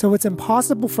 so it's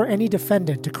impossible for any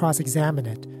defendant to cross-examine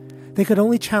it. They could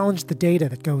only challenge the data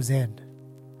that goes in.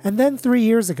 And then 3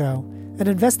 years ago, an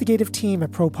investigative team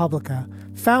at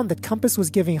ProPublica found that Compass was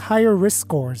giving higher risk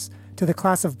scores to the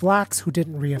class of blacks who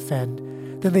didn't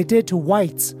reoffend than they did to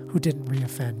whites who didn't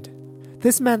reoffend.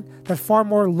 This meant that far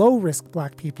more low-risk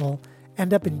black people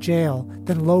end up in jail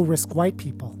than low-risk white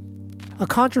people. A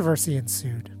controversy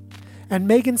ensued, and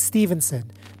Megan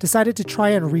Stevenson decided to try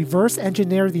and reverse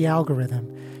engineer the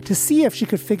algorithm to see if she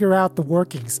could figure out the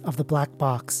workings of the black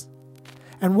box.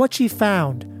 And what she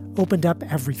found opened up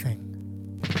everything.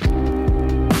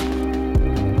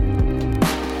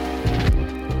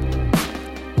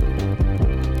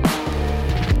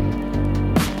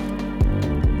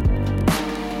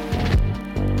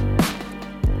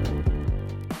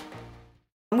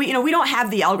 We don't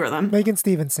have the algorithm. Megan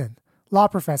Stevenson, law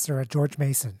professor at George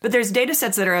Mason. But there's data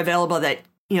sets that are available that,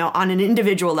 on an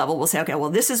individual level will say, okay, well,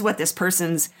 this is what this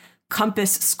person's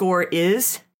Compass score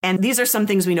is. And these are some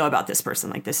things we know about this person.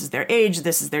 Like this is their age,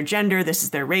 this is their gender, this is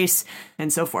their race,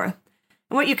 and so forth.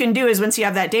 And what you can do is once you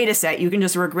have that data set, you can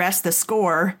just regress the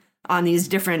score on these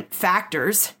different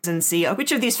factors and see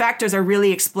which of these factors are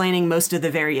really explaining most of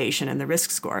the variation in the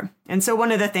risk score. And so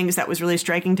one of the things that was really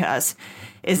striking to us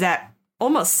is that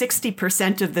almost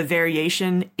 60% of the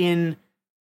variation in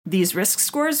these risk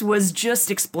scores was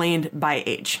just explained by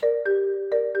age.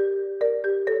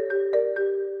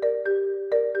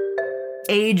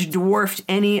 Age dwarfed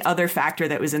any other factor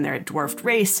that was in there. It dwarfed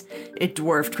race, it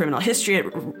dwarfed criminal history,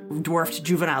 it dwarfed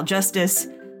juvenile justice,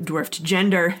 dwarfed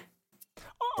gender.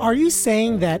 Are you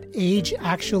saying that age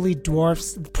actually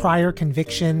dwarfs prior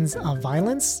convictions of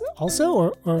violence also?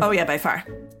 Or? Oh, yeah, by far.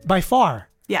 By far?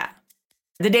 Yeah.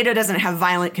 The data doesn't have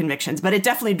violent convictions, but it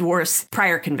definitely dwarfs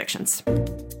prior convictions.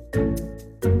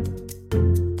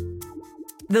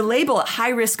 The label high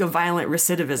risk of violent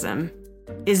recidivism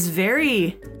is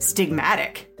very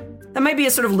stigmatic. That might be a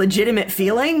sort of legitimate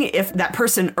feeling if that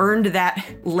person earned that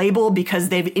label because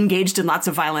they've engaged in lots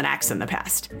of violent acts in the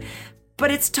past.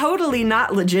 But it's totally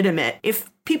not legitimate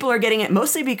if people are getting it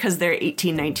mostly because they're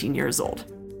 18, 19 years old.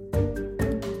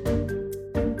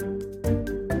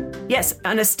 Yes,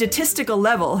 on a statistical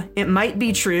level, it might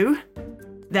be true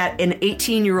that an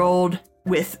 18-year-old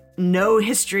with no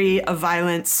history of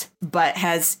violence, but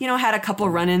has, had a couple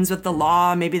run-ins with the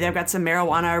law, maybe they've got some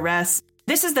marijuana arrests.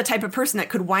 This is the type of person that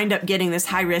could wind up getting this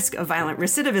high risk of violent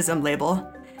recidivism label.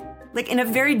 Like in a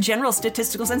very general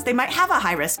statistical sense, they might have a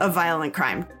high risk of violent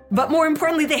crime. But more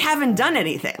importantly, they haven't done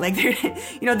anything. Like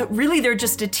they're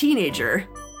just a teenager.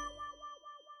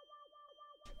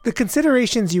 The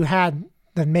considerations you had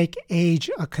that make age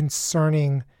a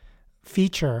concerning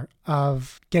feature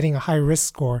of getting a high risk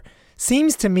score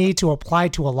seems to me to apply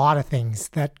to a lot of things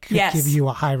that could give you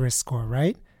a high risk score,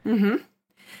 right? Mm-hmm.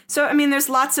 So, there's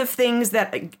lots of things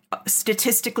that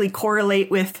statistically correlate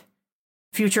with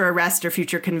future arrest or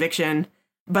future conviction,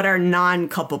 but are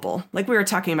non-culpable. Like we were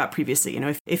talking about previously,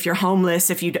 if you're homeless,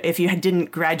 if you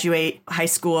didn't graduate high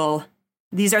school,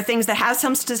 these are things that have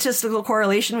some statistical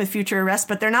correlation with future arrest,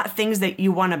 but they're not things that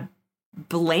you want to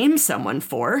blame someone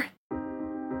for.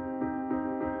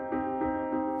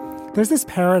 There's this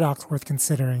paradox worth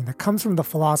considering that comes from the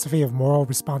philosophy of moral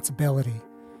responsibility.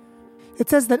 It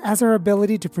says that as our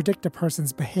ability to predict a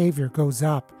person's behavior goes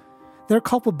up, their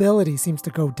culpability seems to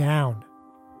go down.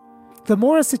 The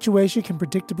more a situation can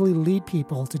predictably lead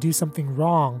people to do something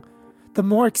wrong, the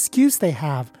more excuse they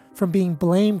have from being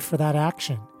blamed for that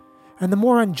action, and the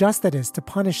more unjust it is to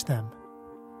punish them.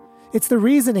 It's the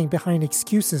reasoning behind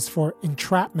excuses for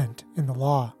entrapment in the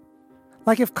law.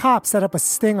 Like if cops set up a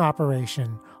sting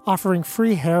operation offering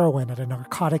free heroin at a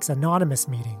Narcotics Anonymous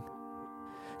meeting.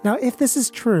 Now, if this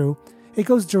is true, it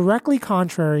goes directly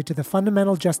contrary to the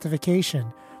fundamental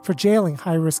justification for jailing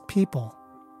high-risk people.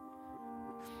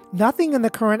 Nothing in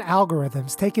the current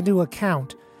algorithms take into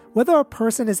account whether a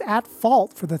person is at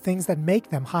fault for the things that make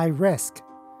them high risk.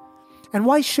 And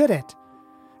why should it?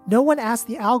 No one asked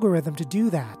the algorithm to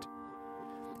do that.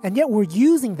 And yet we're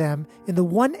using them in the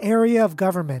one area of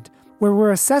government where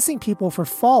we're assessing people for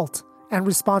fault and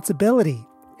responsibility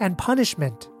and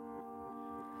punishment.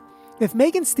 If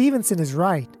Megan Stevenson is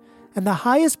right, and the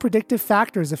highest predictive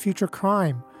factors of future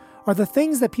crime are the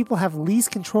things that people have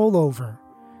least control over,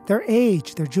 their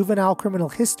age, their juvenile criminal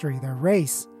history, their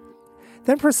race,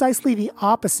 then precisely the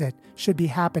opposite should be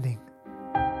happening.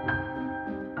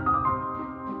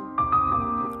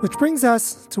 Which brings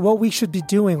us to what we should be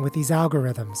doing with these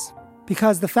algorithms.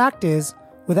 Because the fact is,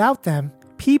 without them,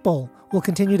 people will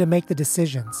continue to make the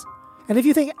decisions. And if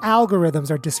you think algorithms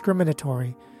are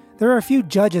discriminatory, there are a few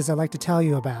judges I'd like to tell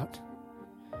you about.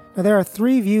 Now, there are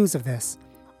 3 views of this: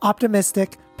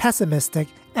 optimistic, pessimistic,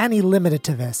 and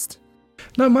eliminativist.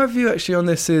 No, my view actually on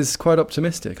this is quite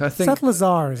optimistic. I think Seth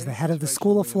Lazar is the head of the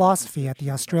School of Philosophy at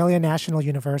the Australian National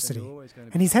University,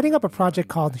 and he's heading up a project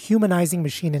called Humanizing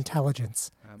Machine Intelligence,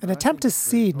 an attempt to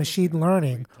seed machine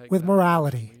learning with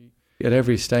morality. At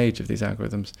every stage of these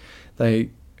algorithms, they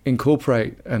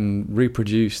incorporate and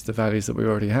reproduce the values that we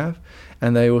already have,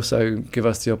 and they also give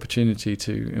us the opportunity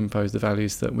to impose the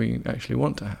values that we actually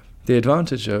want to have. The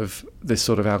advantage of this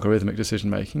sort of algorithmic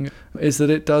decision-making is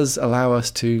that it does allow us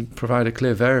to provide a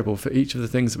clear variable for each of the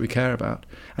things that we care about.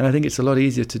 And I think it's a lot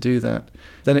easier to do that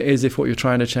than it is if what you're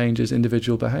trying to change is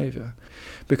individual behaviour.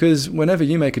 Because whenever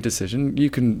you make a decision, you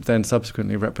can then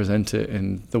subsequently represent it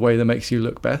in the way that makes you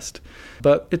look best.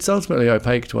 But it's ultimately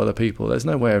opaque to other people. There's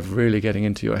no way of really getting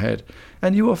into your head.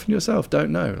 And you often yourself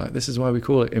don't know. This is why we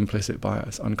call it implicit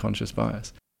bias, unconscious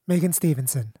bias. Megan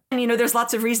Stevenson. And, there's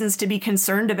lots of reasons to be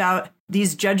concerned about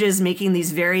these judges making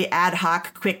these very ad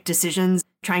hoc, quick decisions,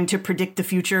 trying to predict the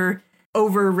future,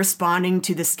 over responding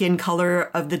to the skin color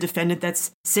of the defendant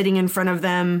that's sitting in front of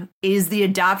them. Is the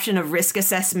adoption of risk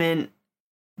assessment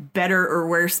better or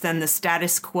worse than the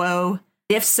status quo?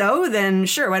 If so, then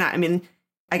sure, why not?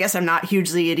 I guess I'm not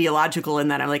hugely ideological in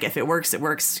that. I'm like, if it works, it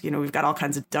works. We've got all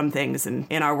kinds of dumb things in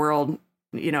our world.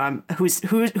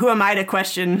 Who am I to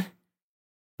question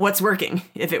what's working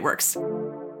if it works?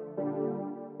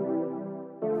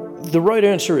 The right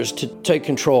answer is to take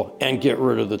control and get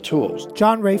rid of the tools.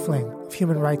 John Raphling of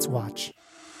Human Rights Watch.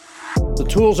 The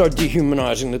tools are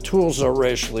dehumanizing, the tools are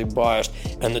racially biased,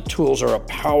 and the tools are a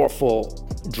powerful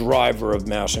driver of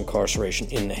mass incarceration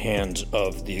in the hands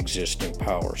of the existing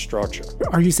power structure.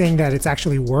 Are you saying that it's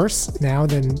actually worse now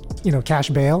than, cash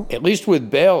bail? At least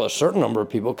with bail, a certain number of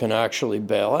people can actually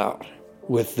bail out.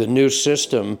 With the new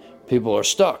system, people are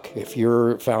stuck. If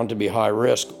you're found to be high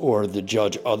risk or the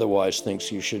judge otherwise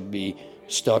thinks you should be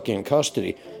stuck in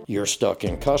custody, you're stuck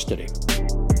in custody.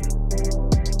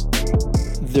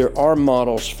 There are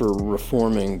models for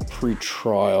reforming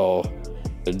pretrial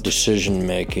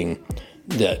decision-making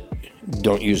that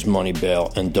don't use money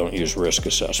bail and don't use risk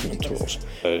assessment tools.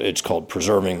 It's called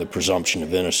preserving the presumption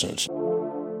of innocence.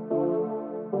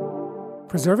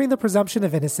 Preserving the presumption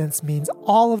of innocence means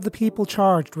all of the people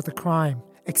charged with a crime,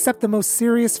 except the most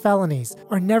serious felonies,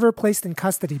 are never placed in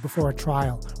custody before a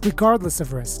trial, regardless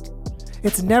of risk.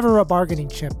 It's never a bargaining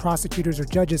chip prosecutors or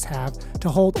judges have to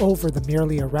hold over the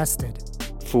merely arrested.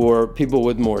 For people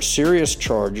with more serious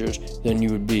charges, then you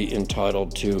would be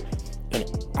entitled to an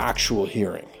actual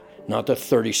hearing, not the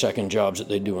 30-second jobs that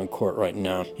they do in court right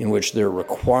now, in which there are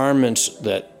requirements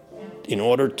that in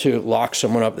order to lock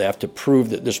someone up, they have to prove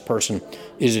that this person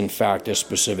is in fact a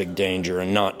specific danger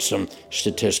and not some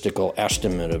statistical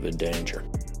estimate of a danger.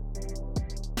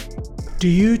 Do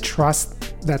you trust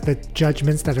that the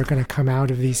judgments that are going to come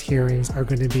out of these hearings are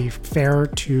going to be fairer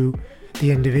to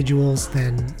the individuals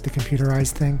than the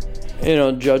computerized thing?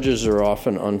 Judges are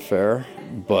often unfair,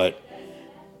 but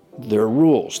there are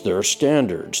rules, there are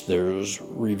standards, there's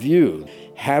review.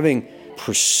 Having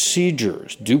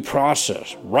procedures, due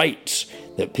process, rights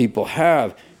that people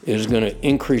have is going to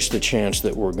increase the chance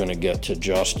that we're going to get to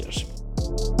justice.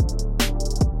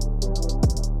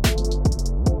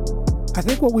 I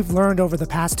think what we've learned over the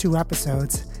past 2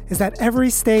 episodes is that every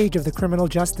stage of the criminal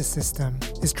justice system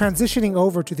is transitioning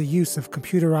over to the use of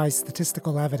computerized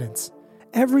statistical evidence.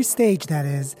 Every stage, that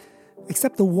is,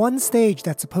 except the one stage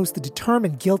that's supposed to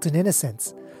determine guilt and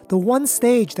innocence, the one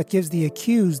stage that gives the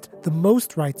accused the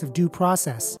most rights of due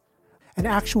process, an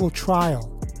actual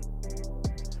trial.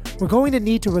 We're going to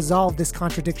need to resolve this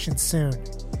contradiction soon,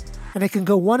 and it can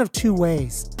go one of 2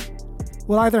 ways.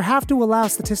 We'll either have to allow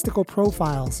statistical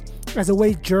profiles as a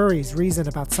way juries reason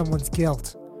about someone's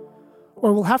guilt,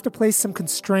 or we'll have to place some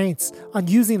constraints on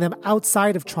using them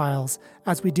outside of trials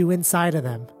as we do inside of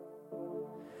them.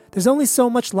 There's only so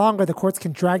much longer the courts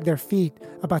can drag their feet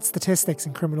about statistics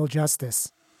in criminal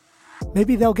justice.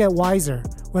 Maybe they'll get wiser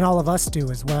when all of us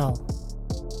do as well.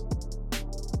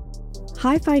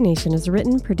 Hi-Fi Nation is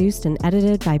written, produced, and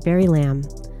edited by Barry Lamb,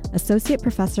 Associate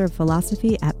Professor of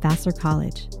Philosophy at Vassar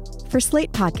College. For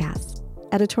Slate Podcasts,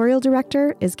 Editorial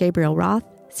Director is Gabriel Roth,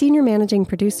 Senior Managing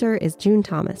Producer is June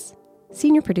Thomas,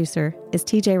 Senior Producer is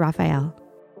TJ Raphael.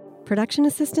 Production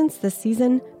assistance this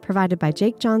season provided by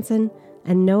Jake Johnson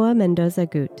and Noah Mendoza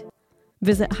Gut.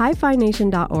 Visit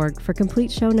hifynation.org for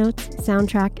complete show notes,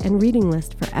 soundtrack, and reading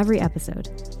list for every episode.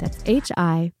 That's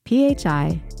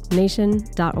HIPHI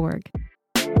nation.org.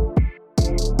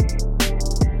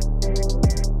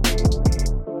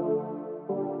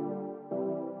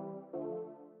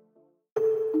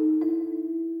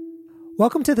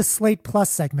 Welcome to the Slate Plus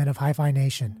segment of Hi-Fi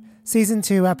Nation, Season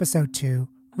 2, Episode 2,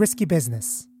 Risky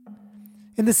Business.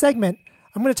 In the segment,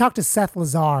 I'm going to talk to Seth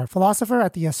Lazar, philosopher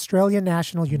at the Australian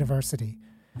National University,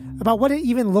 about what it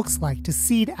even looks like to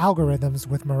seed algorithms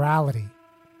with morality.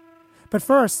 But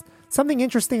first, something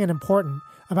interesting and important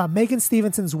about Megan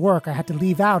Stevenson's work I had to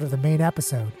leave out of the main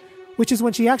episode, which is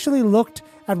when she actually looked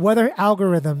at whether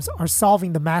algorithms are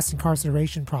solving the mass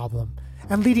incarceration problem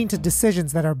and leading to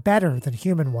decisions that are better than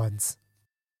human ones.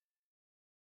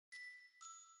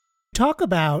 Talk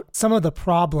about some of the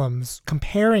problems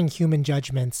comparing human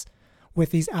judgments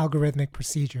with these algorithmic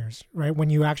procedures, right? When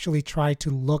you actually try to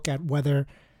look at whether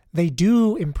they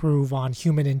do improve on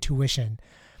human intuition.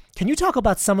 Can you talk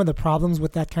about some of the problems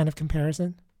with that kind of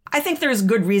comparison? I think there's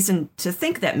good reason to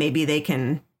think that maybe they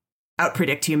can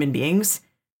outpredict human beings.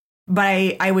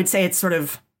 But I would say it's sort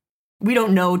of, we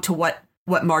don't know to what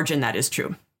margin that is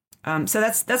true. So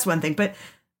that's one thing. But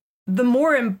the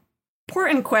more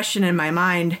important question in my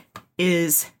mind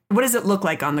is, what does it look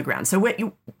like on the ground? So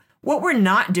what we're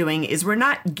not doing is we're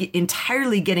not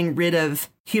entirely getting rid of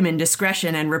human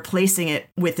discretion and replacing it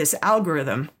with this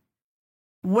algorithm.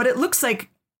 What it looks like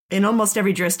in almost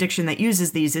every jurisdiction that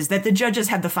uses these is that the judges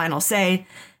have the final say,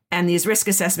 and these risk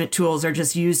assessment tools are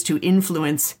just used to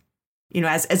influence,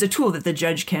 as a tool that the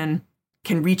judge can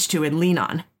reach to and lean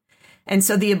on. And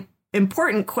so the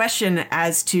important question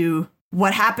as to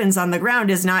what happens on the ground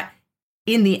is not,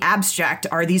 in the abstract,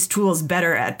 are these tools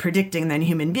better at predicting than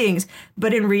human beings?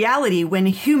 But in reality, when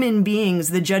human beings,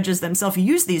 the judges themselves,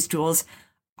 use these tools,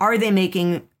 are they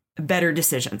making better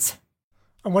decisions?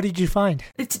 And what did you find?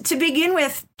 To begin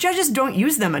with, judges don't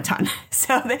use them a ton.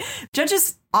 So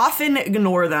judges often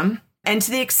ignore them. And to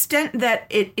the extent that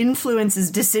it influences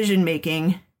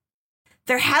decision-making,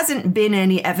 there hasn't been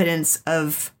any evidence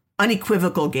of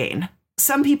unequivocal gain.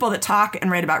 Some people that talk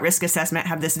and write about risk assessment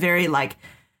have this very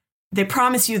they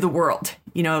promise you the world,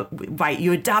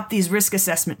 you adopt these risk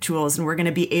assessment tools and we're going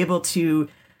to be able to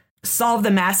solve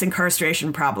the mass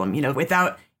incarceration problem,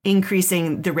 without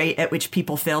increasing the rate at which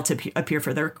people fail to appear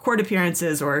for their court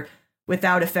appearances or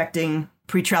without affecting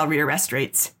pretrial rearrest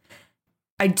rates.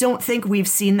 I don't think we've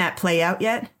seen that play out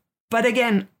yet. But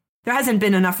again, there hasn't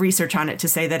been enough research on it to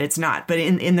say that it's not. But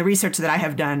in the research that I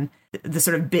have done, the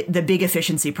sort of the big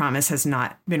efficiency promise has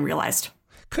not been realized.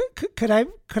 Could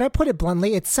I put it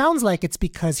bluntly? It sounds like it's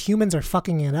because humans are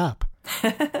fucking it up.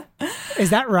 Is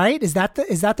that right? Is that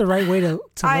the right way to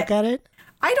look at it?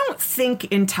 I don't think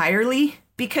entirely,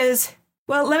 because,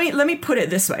 well, let me put it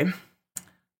this way.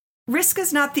 Risk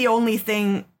is not the only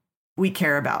thing we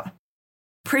care about.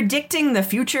 Predicting the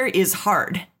future is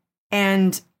hard.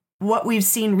 And what we've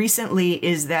seen recently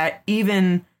is that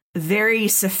even very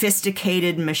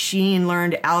sophisticated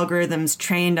machine-learned algorithms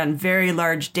trained on very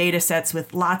large data sets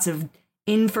with lots of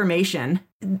information,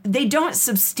 they don't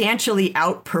substantially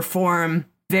outperform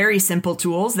very simple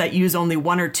tools that use only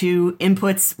one or two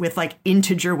inputs with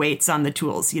integer weights on the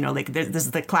tools. This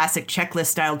is the classic checklist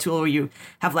style tool where you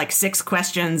have 6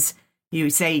 questions. You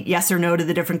say yes or no to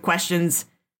the different questions.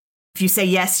 If you say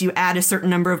yes, you add a certain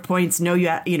number of points. No,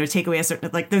 you take away a certain,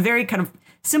 the very kind of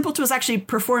simple tools actually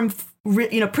perform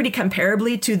pretty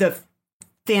comparably to the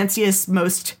fanciest,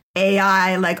 most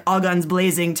AI, all guns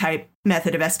blazing type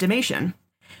method of estimation.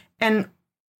 And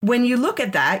when you look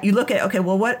at that, you look at, okay,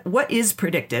 well, what is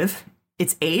predictive?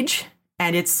 It's age,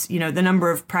 and it's, the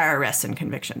number of prior arrests and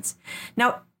convictions.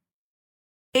 Now,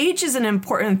 age is an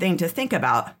important thing to think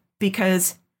about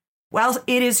because while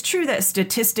it is true that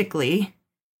statistically,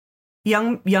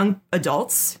 young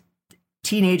adults,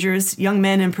 teenagers, young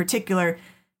men in particular,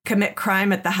 commit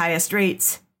crime at the highest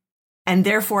rates, and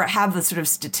therefore have the sort of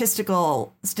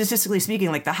statistically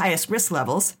speaking, the highest risk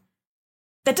levels,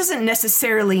 that doesn't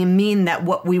necessarily mean that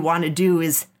what we want to do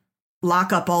is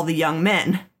lock up all the young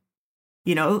men.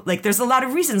 There's a lot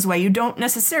of reasons why you don't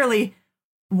necessarily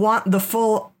want the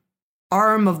full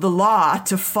arm of the law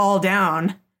to fall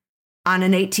down on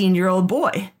an 18-year-old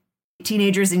boy.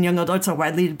 Teenagers and young adults are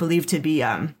widely believed to be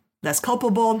less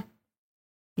culpable.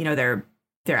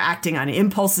 They're acting on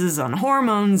impulses, on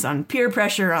hormones, on peer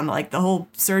pressure, on the whole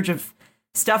surge of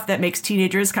stuff that makes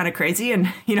teenagers kind of crazy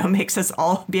and, makes us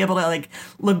all be able to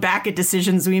look back at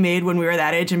decisions we made when we were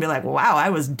that age and be like, wow,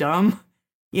 I was dumb,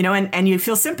 and you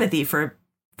feel sympathy for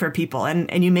people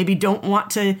and you maybe don't want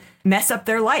to mess up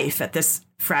their life at this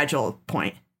fragile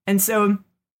point. And so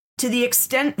to the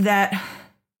extent that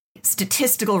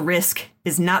statistical risk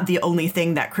is not the only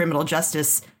thing that criminal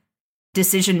justice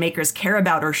decision makers care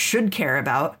about or should care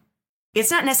about,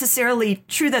 it's not necessarily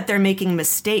true that they're making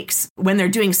mistakes when they're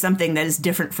doing something that is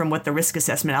different from what the risk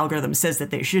assessment algorithm says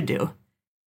that they should do.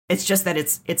 It's just that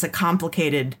it's a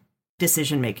complicated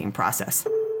decision-making process.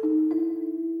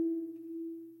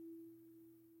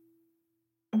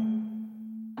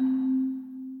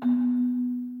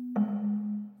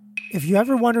 If you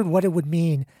ever wondered what it would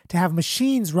mean to have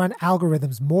machines run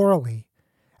algorithms morally,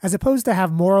 as opposed to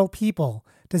have moral people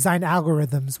design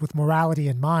algorithms with morality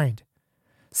in mind,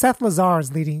 Seth Lazar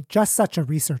is leading just such a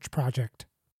research project.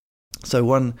 So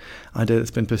one idea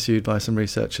that's been pursued by some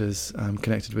researchers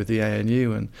connected with the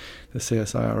ANU and the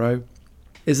CSIRO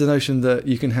is the notion that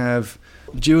you can have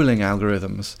dueling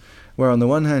algorithms, where on the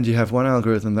one hand you have one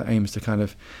algorithm that aims to kind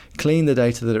of clean the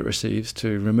data that it receives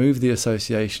to remove the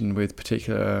association with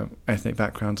particular ethnic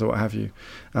backgrounds or what have you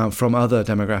from other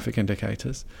demographic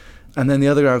indicators. And then the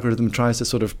other algorithm tries to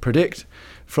sort of predict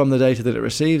from the data that it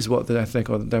receives what the ethnic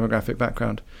or the demographic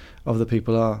background of the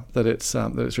people are that it's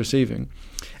receiving.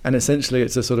 And essentially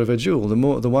it's a sort of a duel.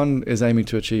 The one is aiming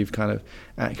to achieve kind of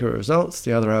accurate results.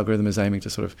 The other algorithm is aiming to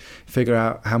sort of figure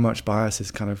out how much bias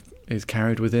is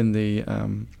carried within the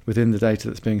data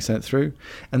that's being sent through.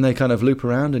 And they kind of loop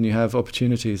around, and you have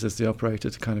opportunities as the operator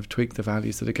to kind of tweak the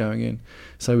values that are going in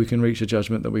so we can reach a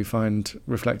judgment that we find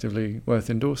reflectively worth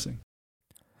endorsing.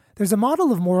 There's a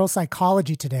model of moral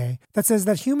psychology today that says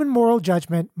that human moral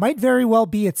judgment might very well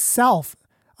be itself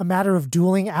a matter of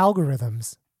dueling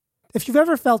algorithms. If you've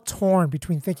ever felt torn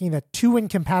between thinking that two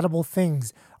incompatible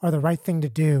things are the right thing to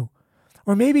do,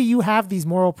 or maybe you have these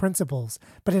moral principles,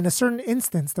 but in a certain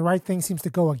instance the right thing seems to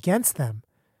go against them,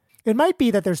 it might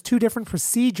be that there's two different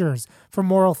procedures for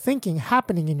moral thinking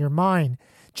happening in your mind,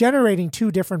 generating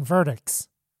two different verdicts.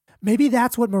 Maybe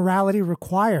that's what morality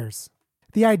requires.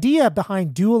 The idea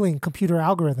behind dueling computer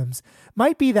algorithms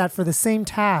might be that for the same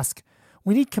task,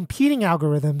 we need competing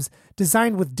algorithms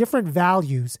designed with different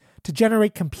values to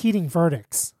generate competing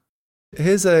verdicts.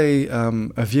 Here's a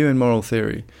view in moral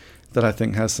theory that I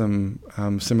think has some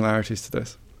similarities to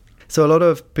this. So a lot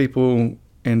of people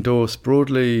endorse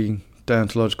broadly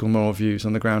deontological moral views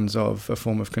on the grounds of a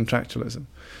form of contractualism,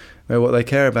 where what they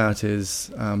care about is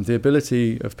the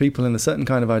ability of people in a certain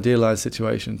kind of idealized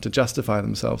situation to justify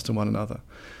themselves to one another.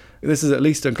 This is at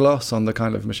least a gloss on the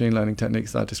kind of machine learning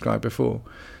techniques that I described before,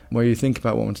 where you think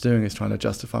about what one's doing is trying to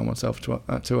justify oneself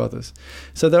to others.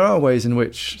 So there are ways in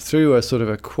which, through a sort of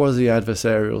a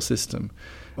quasi-adversarial system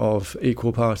of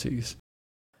equal parties.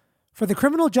 For the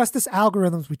criminal justice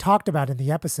algorithms we talked about in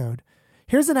the episode,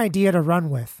 here's an idea to run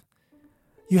with.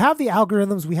 You have the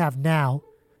algorithms we have now,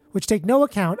 which take no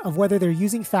account of whether they're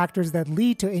using factors that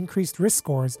lead to increased risk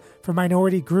scores for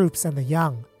minority groups and the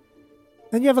young.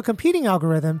 Then you have a competing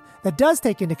algorithm that does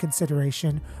take into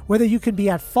consideration whether you can be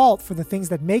at fault for the things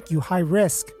that make you high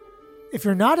risk. If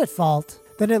you're not at fault,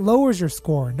 then it lowers your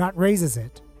score, not raises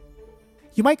it.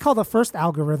 You might call the first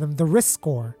algorithm the risk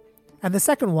score, and the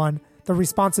second one the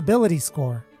responsibility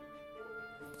score.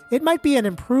 It might be an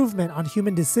improvement on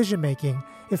human decision-making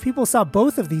if people saw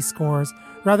both of these scores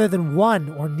rather than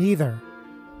one or neither.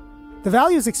 The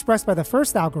values expressed by the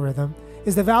first algorithm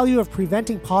is the value of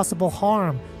preventing possible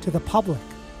harm to the public.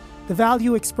 The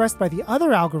value expressed by the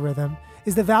other algorithm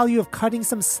is the value of cutting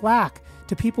some slack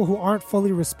to people who aren't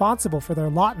fully responsible for their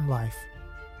lot in life.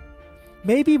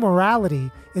 Maybe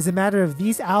morality is a matter of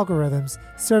these algorithms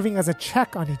serving as a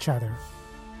check on each other.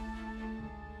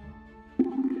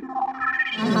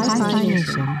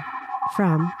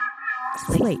 From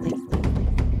Slate.